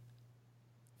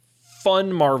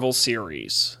fun Marvel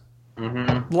series.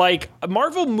 Mm-hmm. Like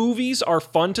Marvel movies are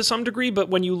fun to some degree, but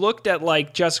when you looked at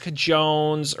like Jessica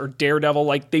Jones or Daredevil,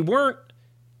 like there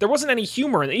wasn't any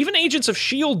humor in it. Even Agents of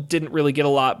S.H.I.E.L.D. didn't really get a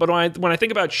lot. But when I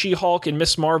think about She-Hulk and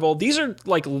Miss Marvel, these are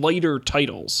like lighter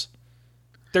titles.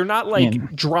 They're not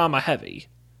like drama heavy.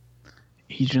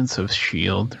 Agents of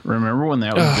S.H.I.E.L.D. Remember when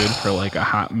that was good for like a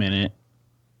hot minute?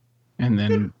 And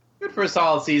then good for a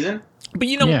solid season. But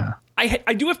yeah.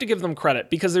 I do have to give them credit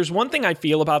because there's one thing I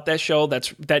feel about that show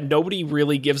that nobody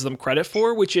really gives them credit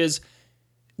for, which is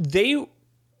they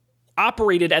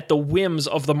operated at the whims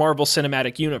of the Marvel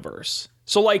Cinematic Universe.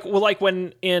 So like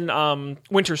when in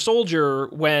Winter Soldier,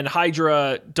 when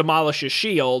Hydra demolishes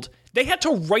S.H.I.E.L.D., They had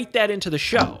to write that into the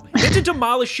show. They had to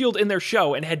demolish S.H.I.E.L.D. in their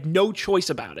show and had no choice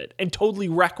about it and totally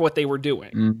wreck what they were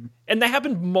doing. Mm. And that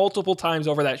happened multiple times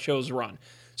over that show's run.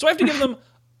 So I have to give them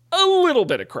a little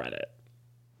bit of credit.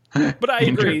 But I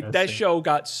agree, that show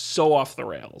got so off the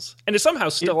rails. And it's somehow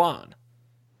still on.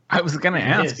 I was going to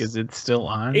ask, is it still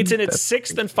on? It's in its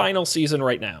sixth and final season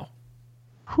right now.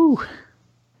 Whew.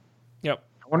 Yep.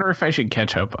 I wonder if I should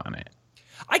catch up on it.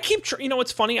 I keep,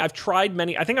 what's funny? I've tried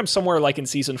many. I think I'm somewhere like in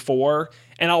season 4,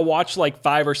 and I'll watch like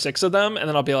 5 or 6 of them, and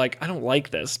then I'll be like, I don't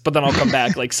like this. But then I'll come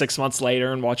back like 6 months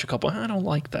later and watch a couple. I don't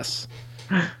like this.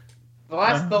 The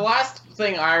last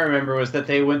thing I remember was that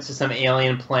they went to some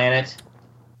alien planet.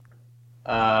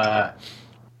 I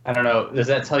don't know. Does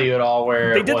that tell you at all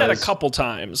where they did that a couple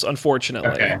times? Unfortunately.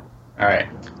 Okay. All right.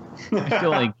 I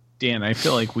feel like Dan. I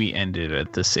feel like we ended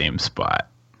at the same spot.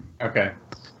 Okay.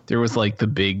 There was like the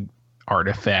big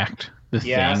artifact, the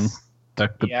thing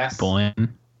stuck the people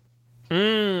in.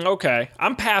 Okay.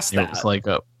 I'm past that. It was like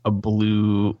a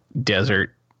blue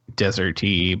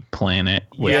deserty planet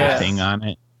with a thing on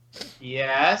it.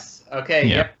 Yes. Okay.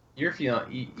 Yep. You're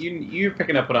feeling you're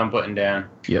picking up what I'm putting down.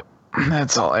 Yep.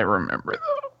 That's all I remember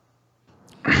though.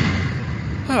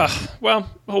 Well,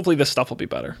 hopefully this stuff will be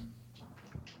better.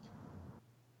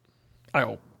 I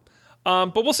hope.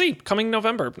 But we'll see. Coming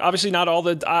November. Obviously not all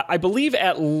the... I believe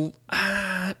at...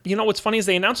 what's funny is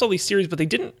they announced all these series, but they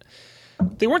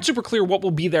weren't super clear what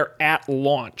will be there at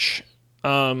launch.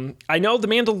 I know The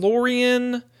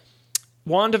Mandalorian,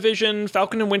 WandaVision,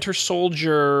 Falcon and Winter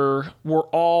Soldier were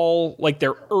all like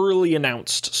their early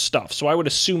announced stuff, so I would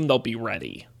assume they'll be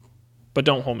ready. But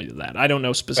don't hold me to that. I don't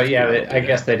know specifically. But I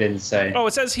guess they didn't say. Oh,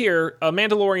 it says here,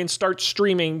 Mandalorian starts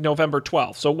streaming November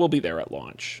 12th, so we'll be there at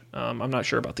launch. I'm not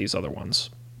sure about these other ones.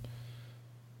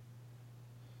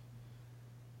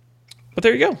 But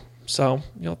there you go. So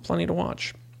you'll have plenty to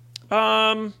watch.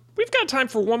 We've got time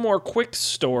for one more quick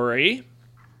story.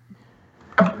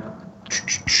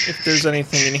 If there's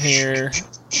anything in here.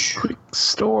 Quick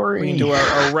story. We can do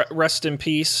our rest in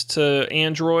peace to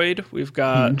Android. We've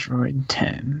got... Android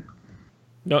 10.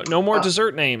 No more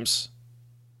dessert names.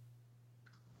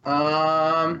 We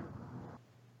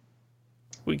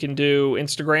can do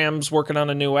Instagram's working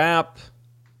on a new app.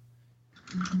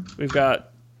 We've got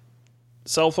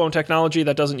cell phone technology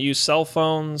that doesn't use cell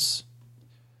phones.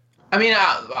 I mean,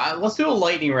 let's do a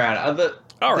lightning round.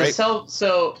 All right.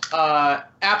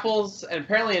 Apple's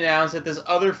apparently announced that this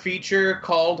other feature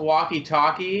called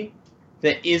walkie-talkie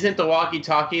that isn't the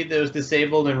walkie-talkie that was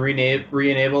disabled and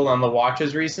re-enabled on the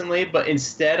watches recently, but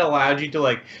instead allowed you to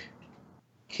like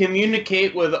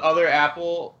communicate with other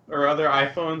Apple or other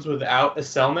iPhones without a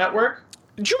cell network.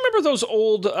 Do you remember those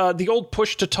old, the old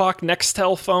push-to-talk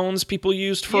Nextel phones people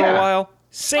used for a while?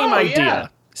 Same idea. Yeah.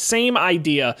 Same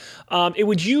idea. It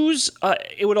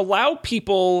would allow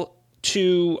people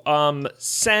to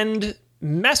send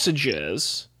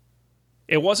messages.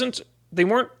 They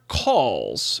weren't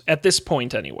calls at this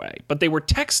point anyway, but they were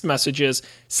text messages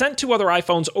sent to other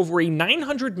iPhones over a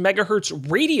 900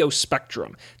 megahertz radio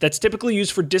spectrum that's typically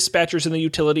used for dispatchers in the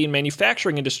utility and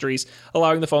manufacturing industries,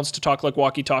 allowing the phones to talk like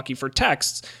walkie-talkie for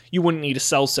texts. You wouldn't need a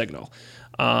cell signal.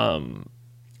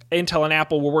 Intel and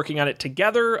Apple were working on it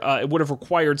together. It would have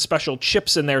required special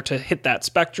chips in there to hit that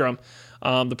spectrum.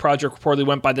 The project reportedly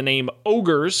went by the name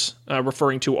Ogres,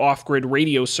 referring to off-grid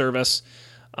radio service.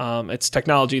 It's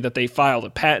technology that they filed a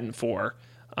patent for,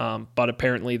 but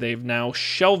apparently they've now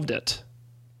shelved it.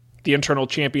 The internal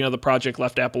champion of the project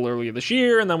left Apple earlier this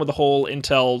year, and then with the whole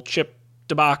Intel chip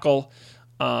debacle,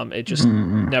 it just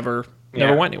never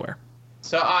went anywhere.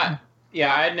 So I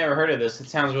had never heard of this. It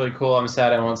sounds really cool. I'm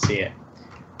sad I won't see it.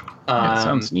 That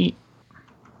sounds neat.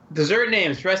 Dessert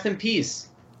names, rest in peace.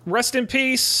 Rest in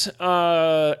peace.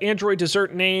 Android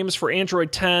dessert names for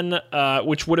Android 10,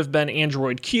 which would have been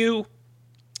Android Q.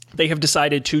 They have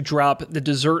decided to drop the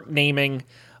dessert naming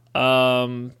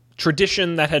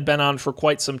tradition that had been on for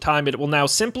quite some time. It will now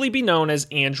simply be known as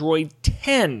Android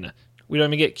 10. We don't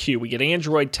even get Q. We get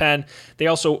Android 10. They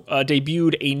also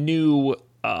debuted a new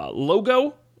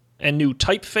logo and new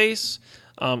typeface,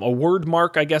 a word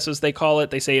mark, I guess as they call it.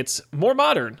 They say it's more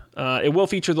modern. It will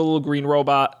feature the little green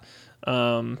robot,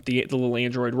 the little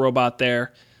Android robot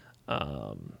there.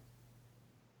 And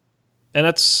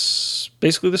that's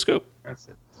basically the scoop. That's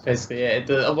it. Basically,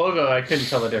 the logo, I couldn't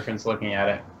tell the difference looking at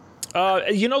it.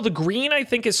 The green, I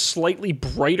think, is slightly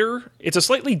brighter. It's a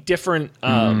slightly different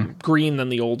green than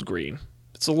the old green.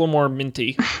 It's a little more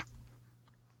minty.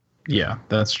 Yeah,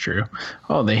 that's true.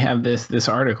 Oh, they have this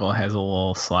article has a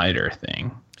little slider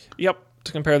thing. Yep,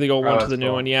 to compare the old one to the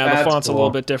new one. Yeah, the font's a little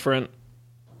bit different.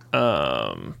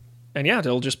 And yeah,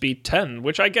 it'll just be 10,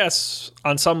 which I guess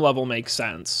on some level makes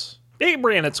sense. It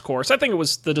ran its course. I think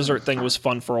the dessert thing was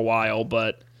fun for a while,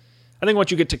 but I think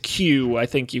once you get to Q, I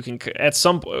think you can at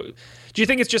some point. Do you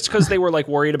think it's just because they were like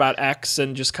worried about X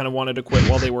and just kind of wanted to quit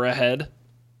while they were ahead?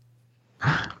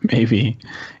 Maybe.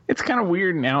 It's kind of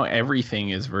weird now everything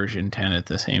is version 10 at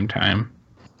the same time.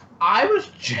 I was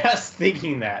just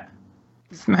thinking that.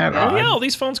 Isn't that odd? Yeah, all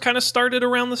these phones kind of started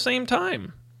around the same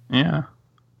time. Yeah.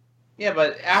 Yeah,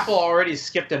 but Apple already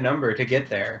skipped a number to get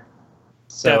there.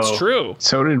 So, That's true.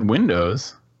 So did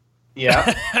Windows.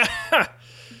 Yeah.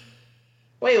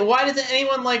 Wait, why doesn't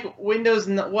anyone like Windows?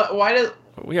 Why does?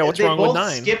 Yeah, what's they wrong both with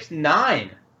 9? Skipped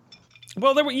 9.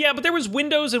 Well, but there was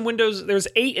Windows and Windows. There's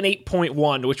 8 and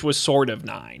 8.1, which was sort of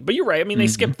 9. But you're right. I mean, they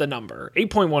skipped the number.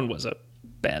 8.1 was a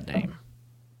bad name.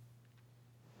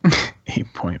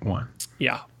 8.1.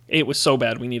 Yeah, 8 was so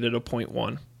bad we needed a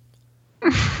 0.1.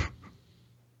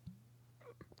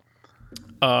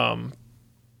 All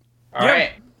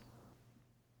right.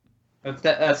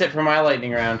 That's it for my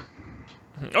lightning round.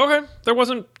 Okay, there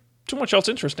wasn't too much else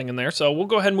interesting in there, so we'll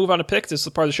go ahead and move on to picks. This is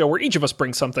the part of the show where each of us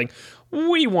brings something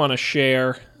we want to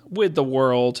share with the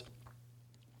world.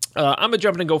 I'm going to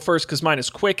jump in and go first because mine is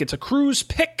quick. It's a cruise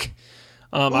pick.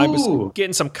 I was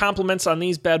getting some compliments on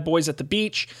these bad boys at the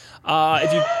beach.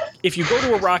 If you go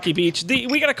to a rocky beach,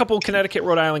 we got a couple of Connecticut,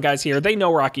 Rhode Island guys here. They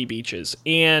know rocky beaches,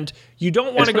 and you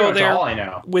don't want to go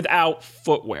there without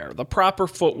footwear, the proper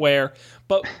footwear.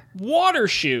 But water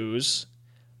shoes,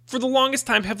 for the longest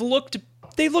time, look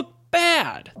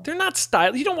bad. They're not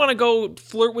stylish. You don't want to go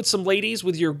flirt with some ladies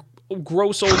with your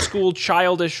gross old school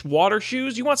childish water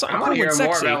shoes. You want something cool and sexy. I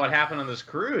want to hear more about what happened on this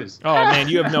cruise. Oh man,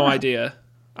 you have no idea.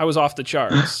 I was off the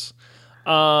charts.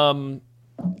 I've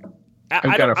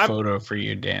got a photo for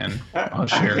you, Dan. I'll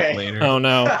share it later. Oh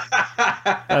no,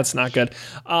 that's not good.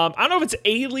 I don't know if it's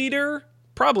A Leader.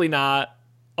 Probably not.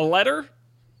 A Letter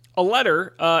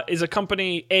is a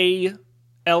company. ALEADER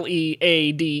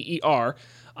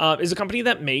is a company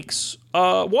that makes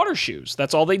water shoes.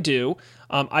 That's all they do.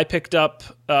 I picked up.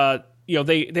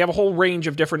 They have a whole range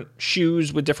of different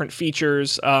shoes with different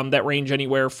features that range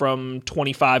anywhere from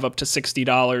 $25 up to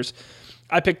 $60.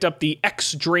 I picked up the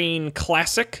X-Drain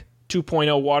Classic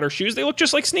 2.0 water shoes. They look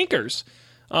just like sneakers,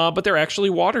 but they're actually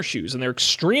water shoes, and they're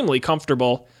extremely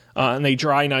comfortable, and they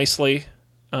dry nicely,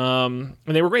 and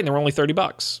they were great. And they were only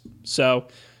 $30. So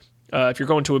if you're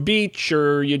going to a beach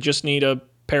or you just need a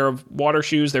pair of water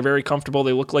shoes, they're very comfortable.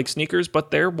 They look like sneakers,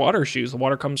 but they're water shoes. The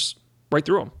water comes right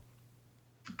through them.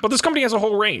 But this company has a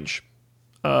whole range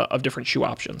of different shoe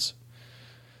options.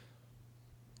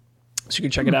 So you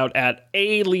can check it out at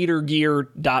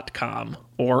aleadergear.com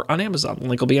or on Amazon. The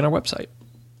link will be on our website.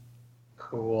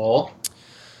 Cool.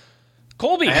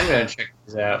 Colby. I'm going to check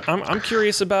these out. I'm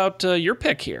curious about your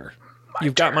pick here.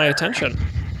 You've got my attention.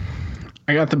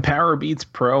 I got the Power Beats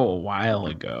Pro a while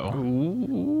ago.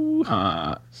 Ooh.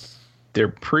 They're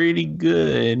pretty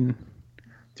good.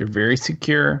 They're very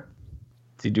secure.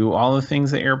 They do all the things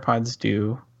the AirPods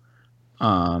do.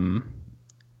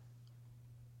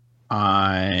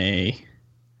 I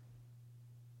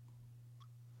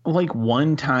like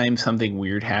one time something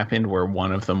weird happened where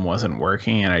one of them wasn't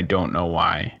working and I don't know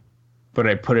why. But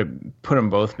I put them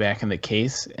both back in the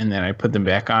case and then I put them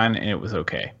back on and it was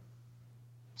okay.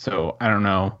 So I don't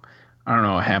know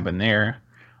what happened there.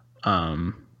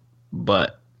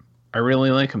 But I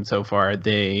really like them so far.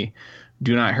 They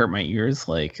do not hurt my ears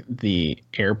like the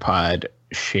AirPod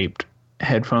shaped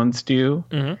headphones do.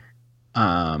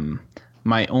 Mm-hmm.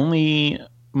 My only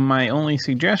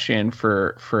suggestion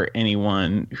for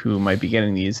anyone who might be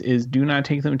getting these is do not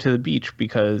take them to the beach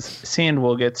because sand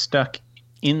will get stuck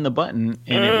in the button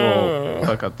and it will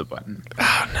fuck up the button.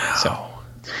 Oh no. So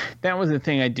that was the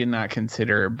thing I did not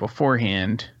consider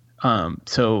beforehand.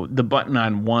 So the button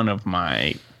on one of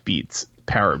my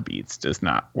Power Beats does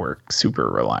not work super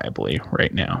reliably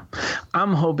right now.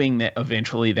 I'm hoping that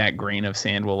eventually that grain of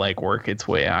sand will work its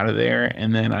way out of there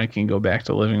and then I can go back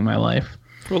to living my life.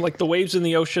 Well, like the waves in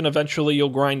the ocean, eventually you'll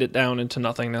grind it down into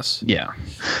nothingness. Yeah.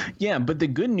 Yeah, but the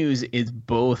good news is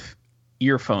both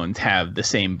earphones have the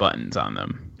same buttons on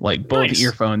them. Like both Nice.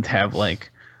 earphones have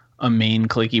a main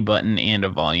clicky button and a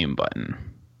volume button,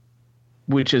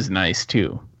 which is nice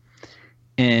too.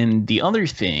 And the other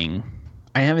thing,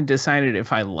 I haven't decided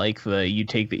if I like you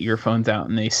take the earphones out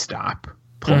and they stop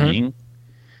playing.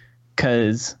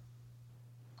 Because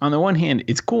on the one hand,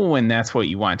 it's cool when that's what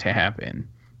you want to happen.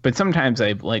 But sometimes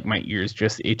my ears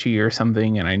just itchy or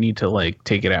something and I need to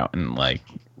take it out and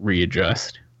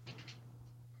readjust.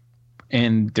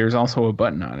 And there's also a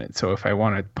button on it. So if I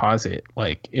want to pause it,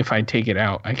 if I take it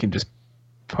out, I can just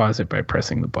pause it by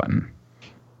pressing the button.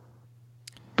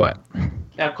 But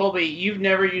Now, Colby, you've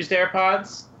never used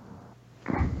AirPods?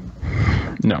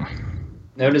 no.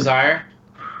 No desire?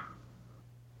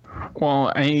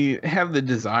 Well, I have the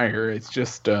desire. It's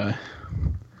just,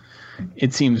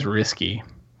 it seems risky.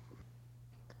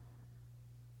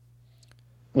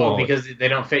 Well, because they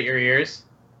don't fit your ears?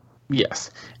 Yes.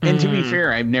 And to be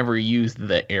fair, I've never used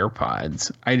the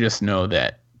AirPods. I just know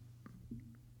that,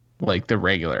 like, the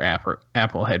regular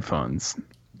Apple headphones,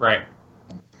 Right.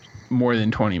 more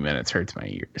than 20 minutes hurts my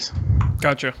ears.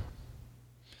 Gotcha.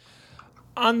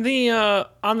 On the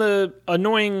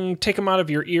annoying take them out of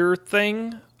your ear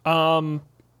thing, for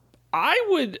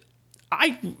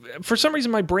some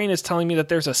reason my brain is telling me that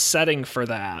there's a setting for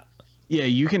that. Yeah,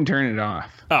 you can turn it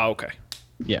off. Oh, okay.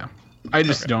 Yeah. I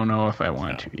just don't know if I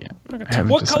want to yet. Okay.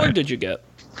 What color did you get?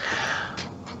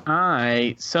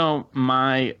 So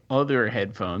my other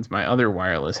headphones, my other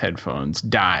wireless headphones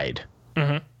died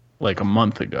like a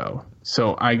month ago.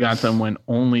 So I got them when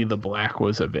only the black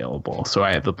was available. So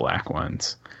I have the black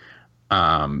ones.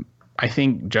 I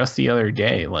think just the other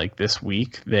day, like this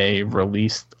week, they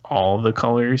released all the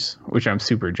colors, which I'm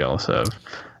super jealous of.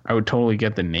 I would totally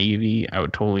get the navy. I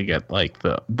would totally get like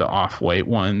the off-white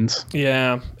ones.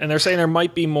 Yeah, and they're saying there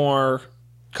might be more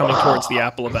coming towards the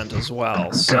Apple event as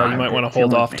well. So God, you might want to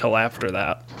hold off till after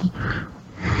that.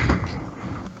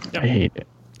 Yep. I hate it.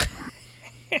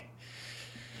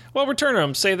 Well, return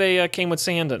them. Say they came with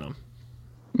sand in them.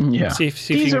 Yeah. See if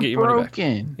you can get your money back.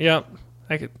 Broken.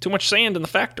 Yep. Too much sand in the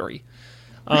factory.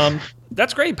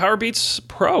 That's great. Powerbeats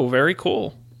Pro. Very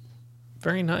cool.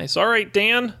 Very nice. All right,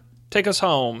 Dan, take us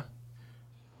home.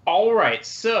 All right.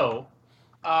 So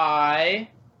I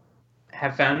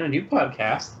have found a new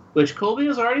podcast, which Colby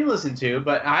has already listened to,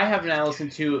 but I have now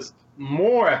listened to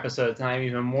more episodes, and I'm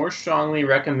even more strongly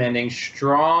recommending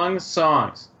Strong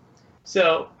Songs.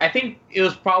 So I think it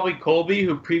was probably Colby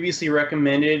who previously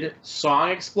recommended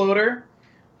Song Exploder,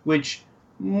 which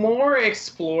more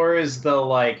explores the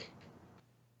like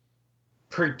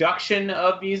production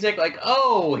of music. Like,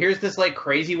 oh, here's this like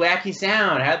crazy wacky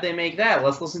sound. How'd they make that?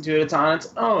 Let's listen to it. It's on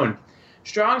its own.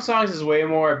 Strong Songs is way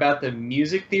more about the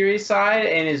music theory side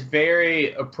and is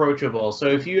very approachable. So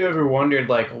if you ever wondered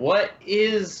like what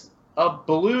is a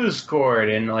blues chord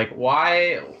and like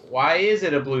why is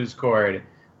it a blues chord?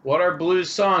 What are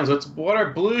blues songs? What are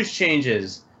blues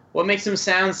changes? What makes them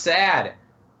sound sad?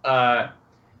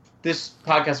 This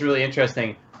podcast is really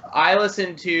interesting. I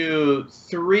listened to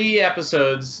 3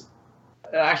 episodes,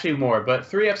 actually more, but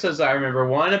 3 episodes I remember.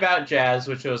 One about jazz,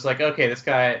 which was like, okay, this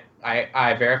guy,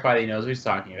 I verify that he knows what he's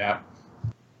talking about.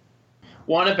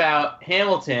 One about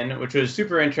Hamilton, which was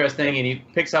super interesting, and he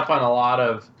picks up on a lot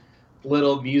of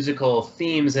little musical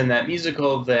themes in that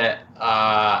musical that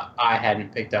I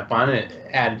hadn't picked up on. It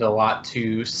added a lot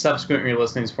to subsequent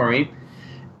re-listenings for me.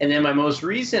 And then my most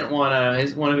recent one of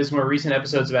his more recent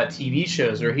episodes about TV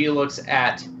shows, where he looks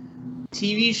at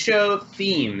TV show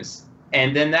themes.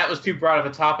 And then that was too broad of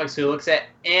a topic, so he looks at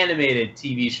animated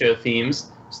TV show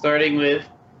themes, starting with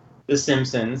The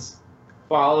Simpsons,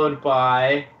 followed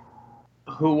by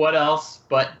what else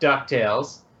but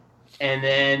DuckTales, and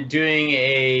then doing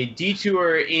a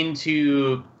detour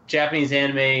into Japanese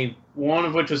anime, one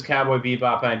of which was Cowboy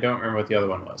Bebop, and I don't remember what the other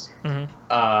one was. Mm-hmm.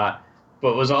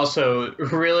 But was also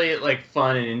really like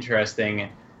fun and interesting.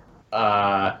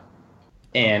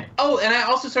 And I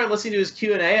also started listening to his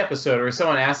Q&A episode where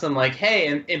someone asked him like,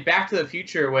 hey, in Back to the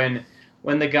Future when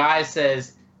the guy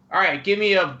says, all right, give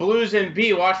me a blues and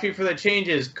beat, watch me for the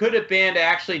changes. Could a band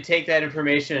actually take that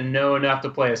information and know enough to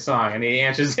play a song? And he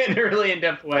answers it in a really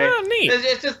in-depth way. Oh, neat.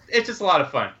 It's just a lot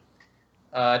of fun.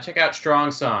 Check out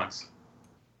Strong Songs.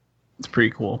 It's pretty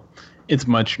cool. It's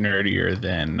much nerdier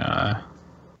than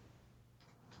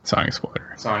Song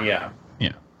Exploder. Yeah.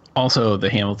 Yeah. Also, the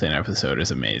Hamilton episode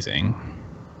is amazing.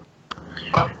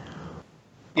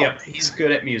 Yep, he's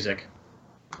good at music.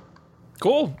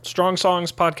 Cool.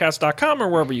 StrongSongsPodcast.com or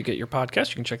wherever you get your podcast.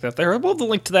 You can check that there. We'll have the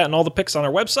link to that and all the pics on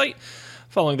our website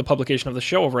following the publication of the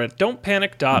show over at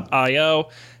don'tpanic.io.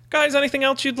 Guys, anything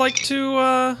else you'd like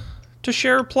to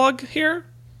share or plug here?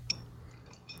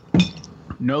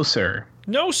 No, sir.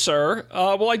 No, sir.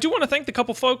 Well, I do want to thank the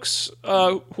couple folks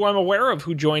who I'm aware of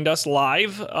who joined us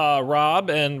live, Rob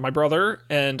and my brother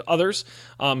and others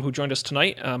who joined us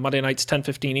tonight. Monday nights,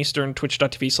 10:15 Eastern,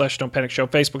 twitch.tv/Don't Panic Show,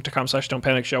 facebook.com/Don't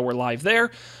Panic Show. We're live there.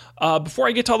 Before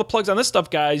I get to all the plugs on this stuff,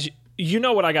 guys, you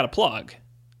know what I got to plug.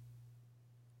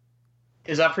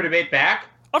 Is Up for Debate back?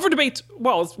 Up for Debate,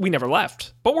 well, we never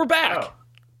left, but we're back. Oh.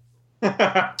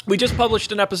 We just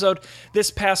published an episode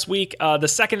this past week, the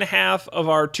second half of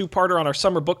our 2-parter on our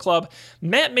summer book club.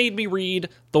 Matt made me read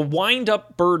The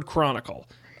Wind-Up Bird Chronicle.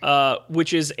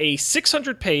 which is a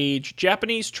 600-page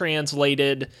Japanese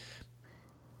translated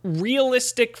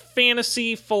realistic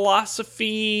fantasy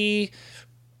philosophy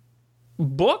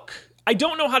book. I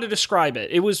don't know how to describe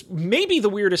it. It was maybe the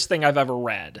weirdest thing I've ever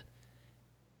read.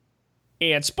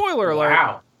 And spoiler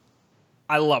alert,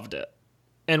 I loved it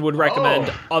and would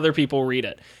recommend other people read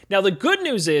it. Now, the good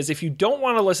news is, if you don't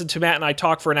want to listen to Matt and I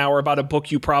talk for an hour about a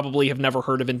book you probably have never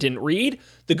heard of and didn't read,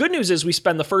 the good news is we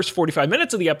spend the first 45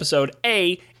 minutes of the episode,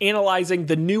 analyzing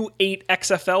the new 8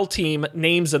 XFL team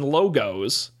names and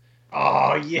logos.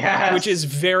 Oh, yes. Which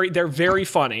is they're very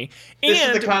funny. This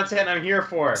is the content I'm here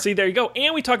for. See, there you go.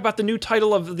 And we talk about the new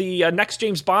title of the next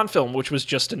James Bond film, which was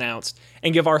just announced,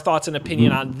 and give our thoughts and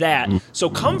opinion on that. So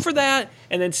come for that,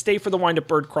 and then stay for the Wind Up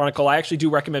Bird Chronicle. I actually do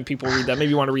recommend people read that.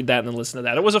 Maybe you want to read that and then listen to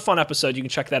that. It was a fun episode. You can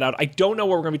check that out. I don't know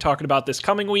what we're going to be talking about this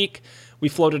coming week. We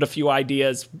floated a few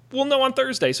ideas. We'll know on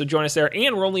Thursday, so join us there.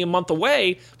 And we're only a month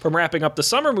away from wrapping up the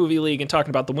Summer Movie League and talking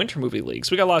about the Winter Movie League.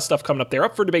 So we got a lot of stuff coming up there.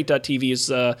 UpForDebate.tv is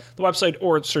the website,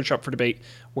 or search Up for Debate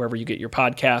wherever you get your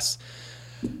podcasts.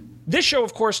 This show,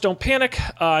 of course, Don't Panic.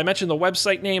 I mentioned the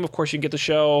website name. Of course, you can get the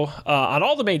show on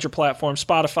all the major platforms: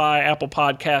 Spotify, Apple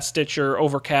Podcasts, Stitcher,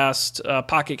 Overcast,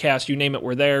 Pocket Cast, you name it,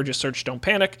 we're there. Just search Don't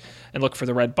Panic and look for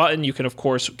the red button. You can, of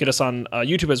course, get us on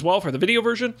YouTube as well for the video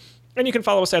version. And you can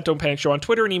follow us at Don't Panic Show on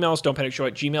Twitter, and email us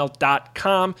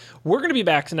don'tpanicshow@gmail.com. We're going to be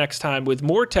back next time with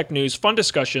more tech news, fun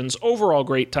discussions, overall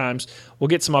great times. We'll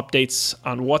get some updates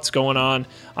on what's going on.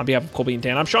 On behalf of Colby and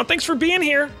Dan, I'm Sean. Thanks for being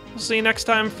here. We'll see you next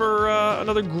time for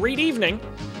another great evening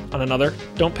on another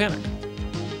Don't Panic.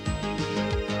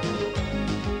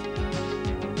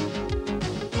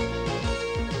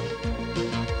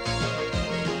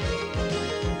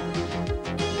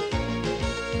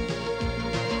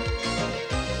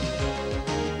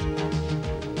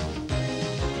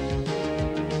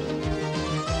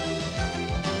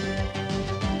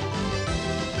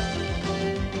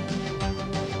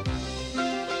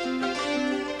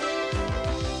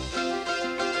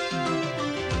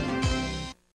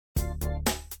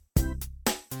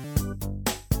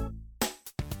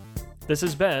 This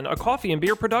has been a Coffee and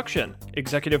Beer production,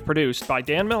 executive produced by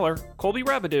Dan Miller, Colby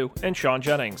Rabidou, and Sean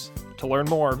Jennings. To learn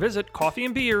more, visit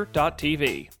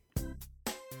coffeeandbeer.tv.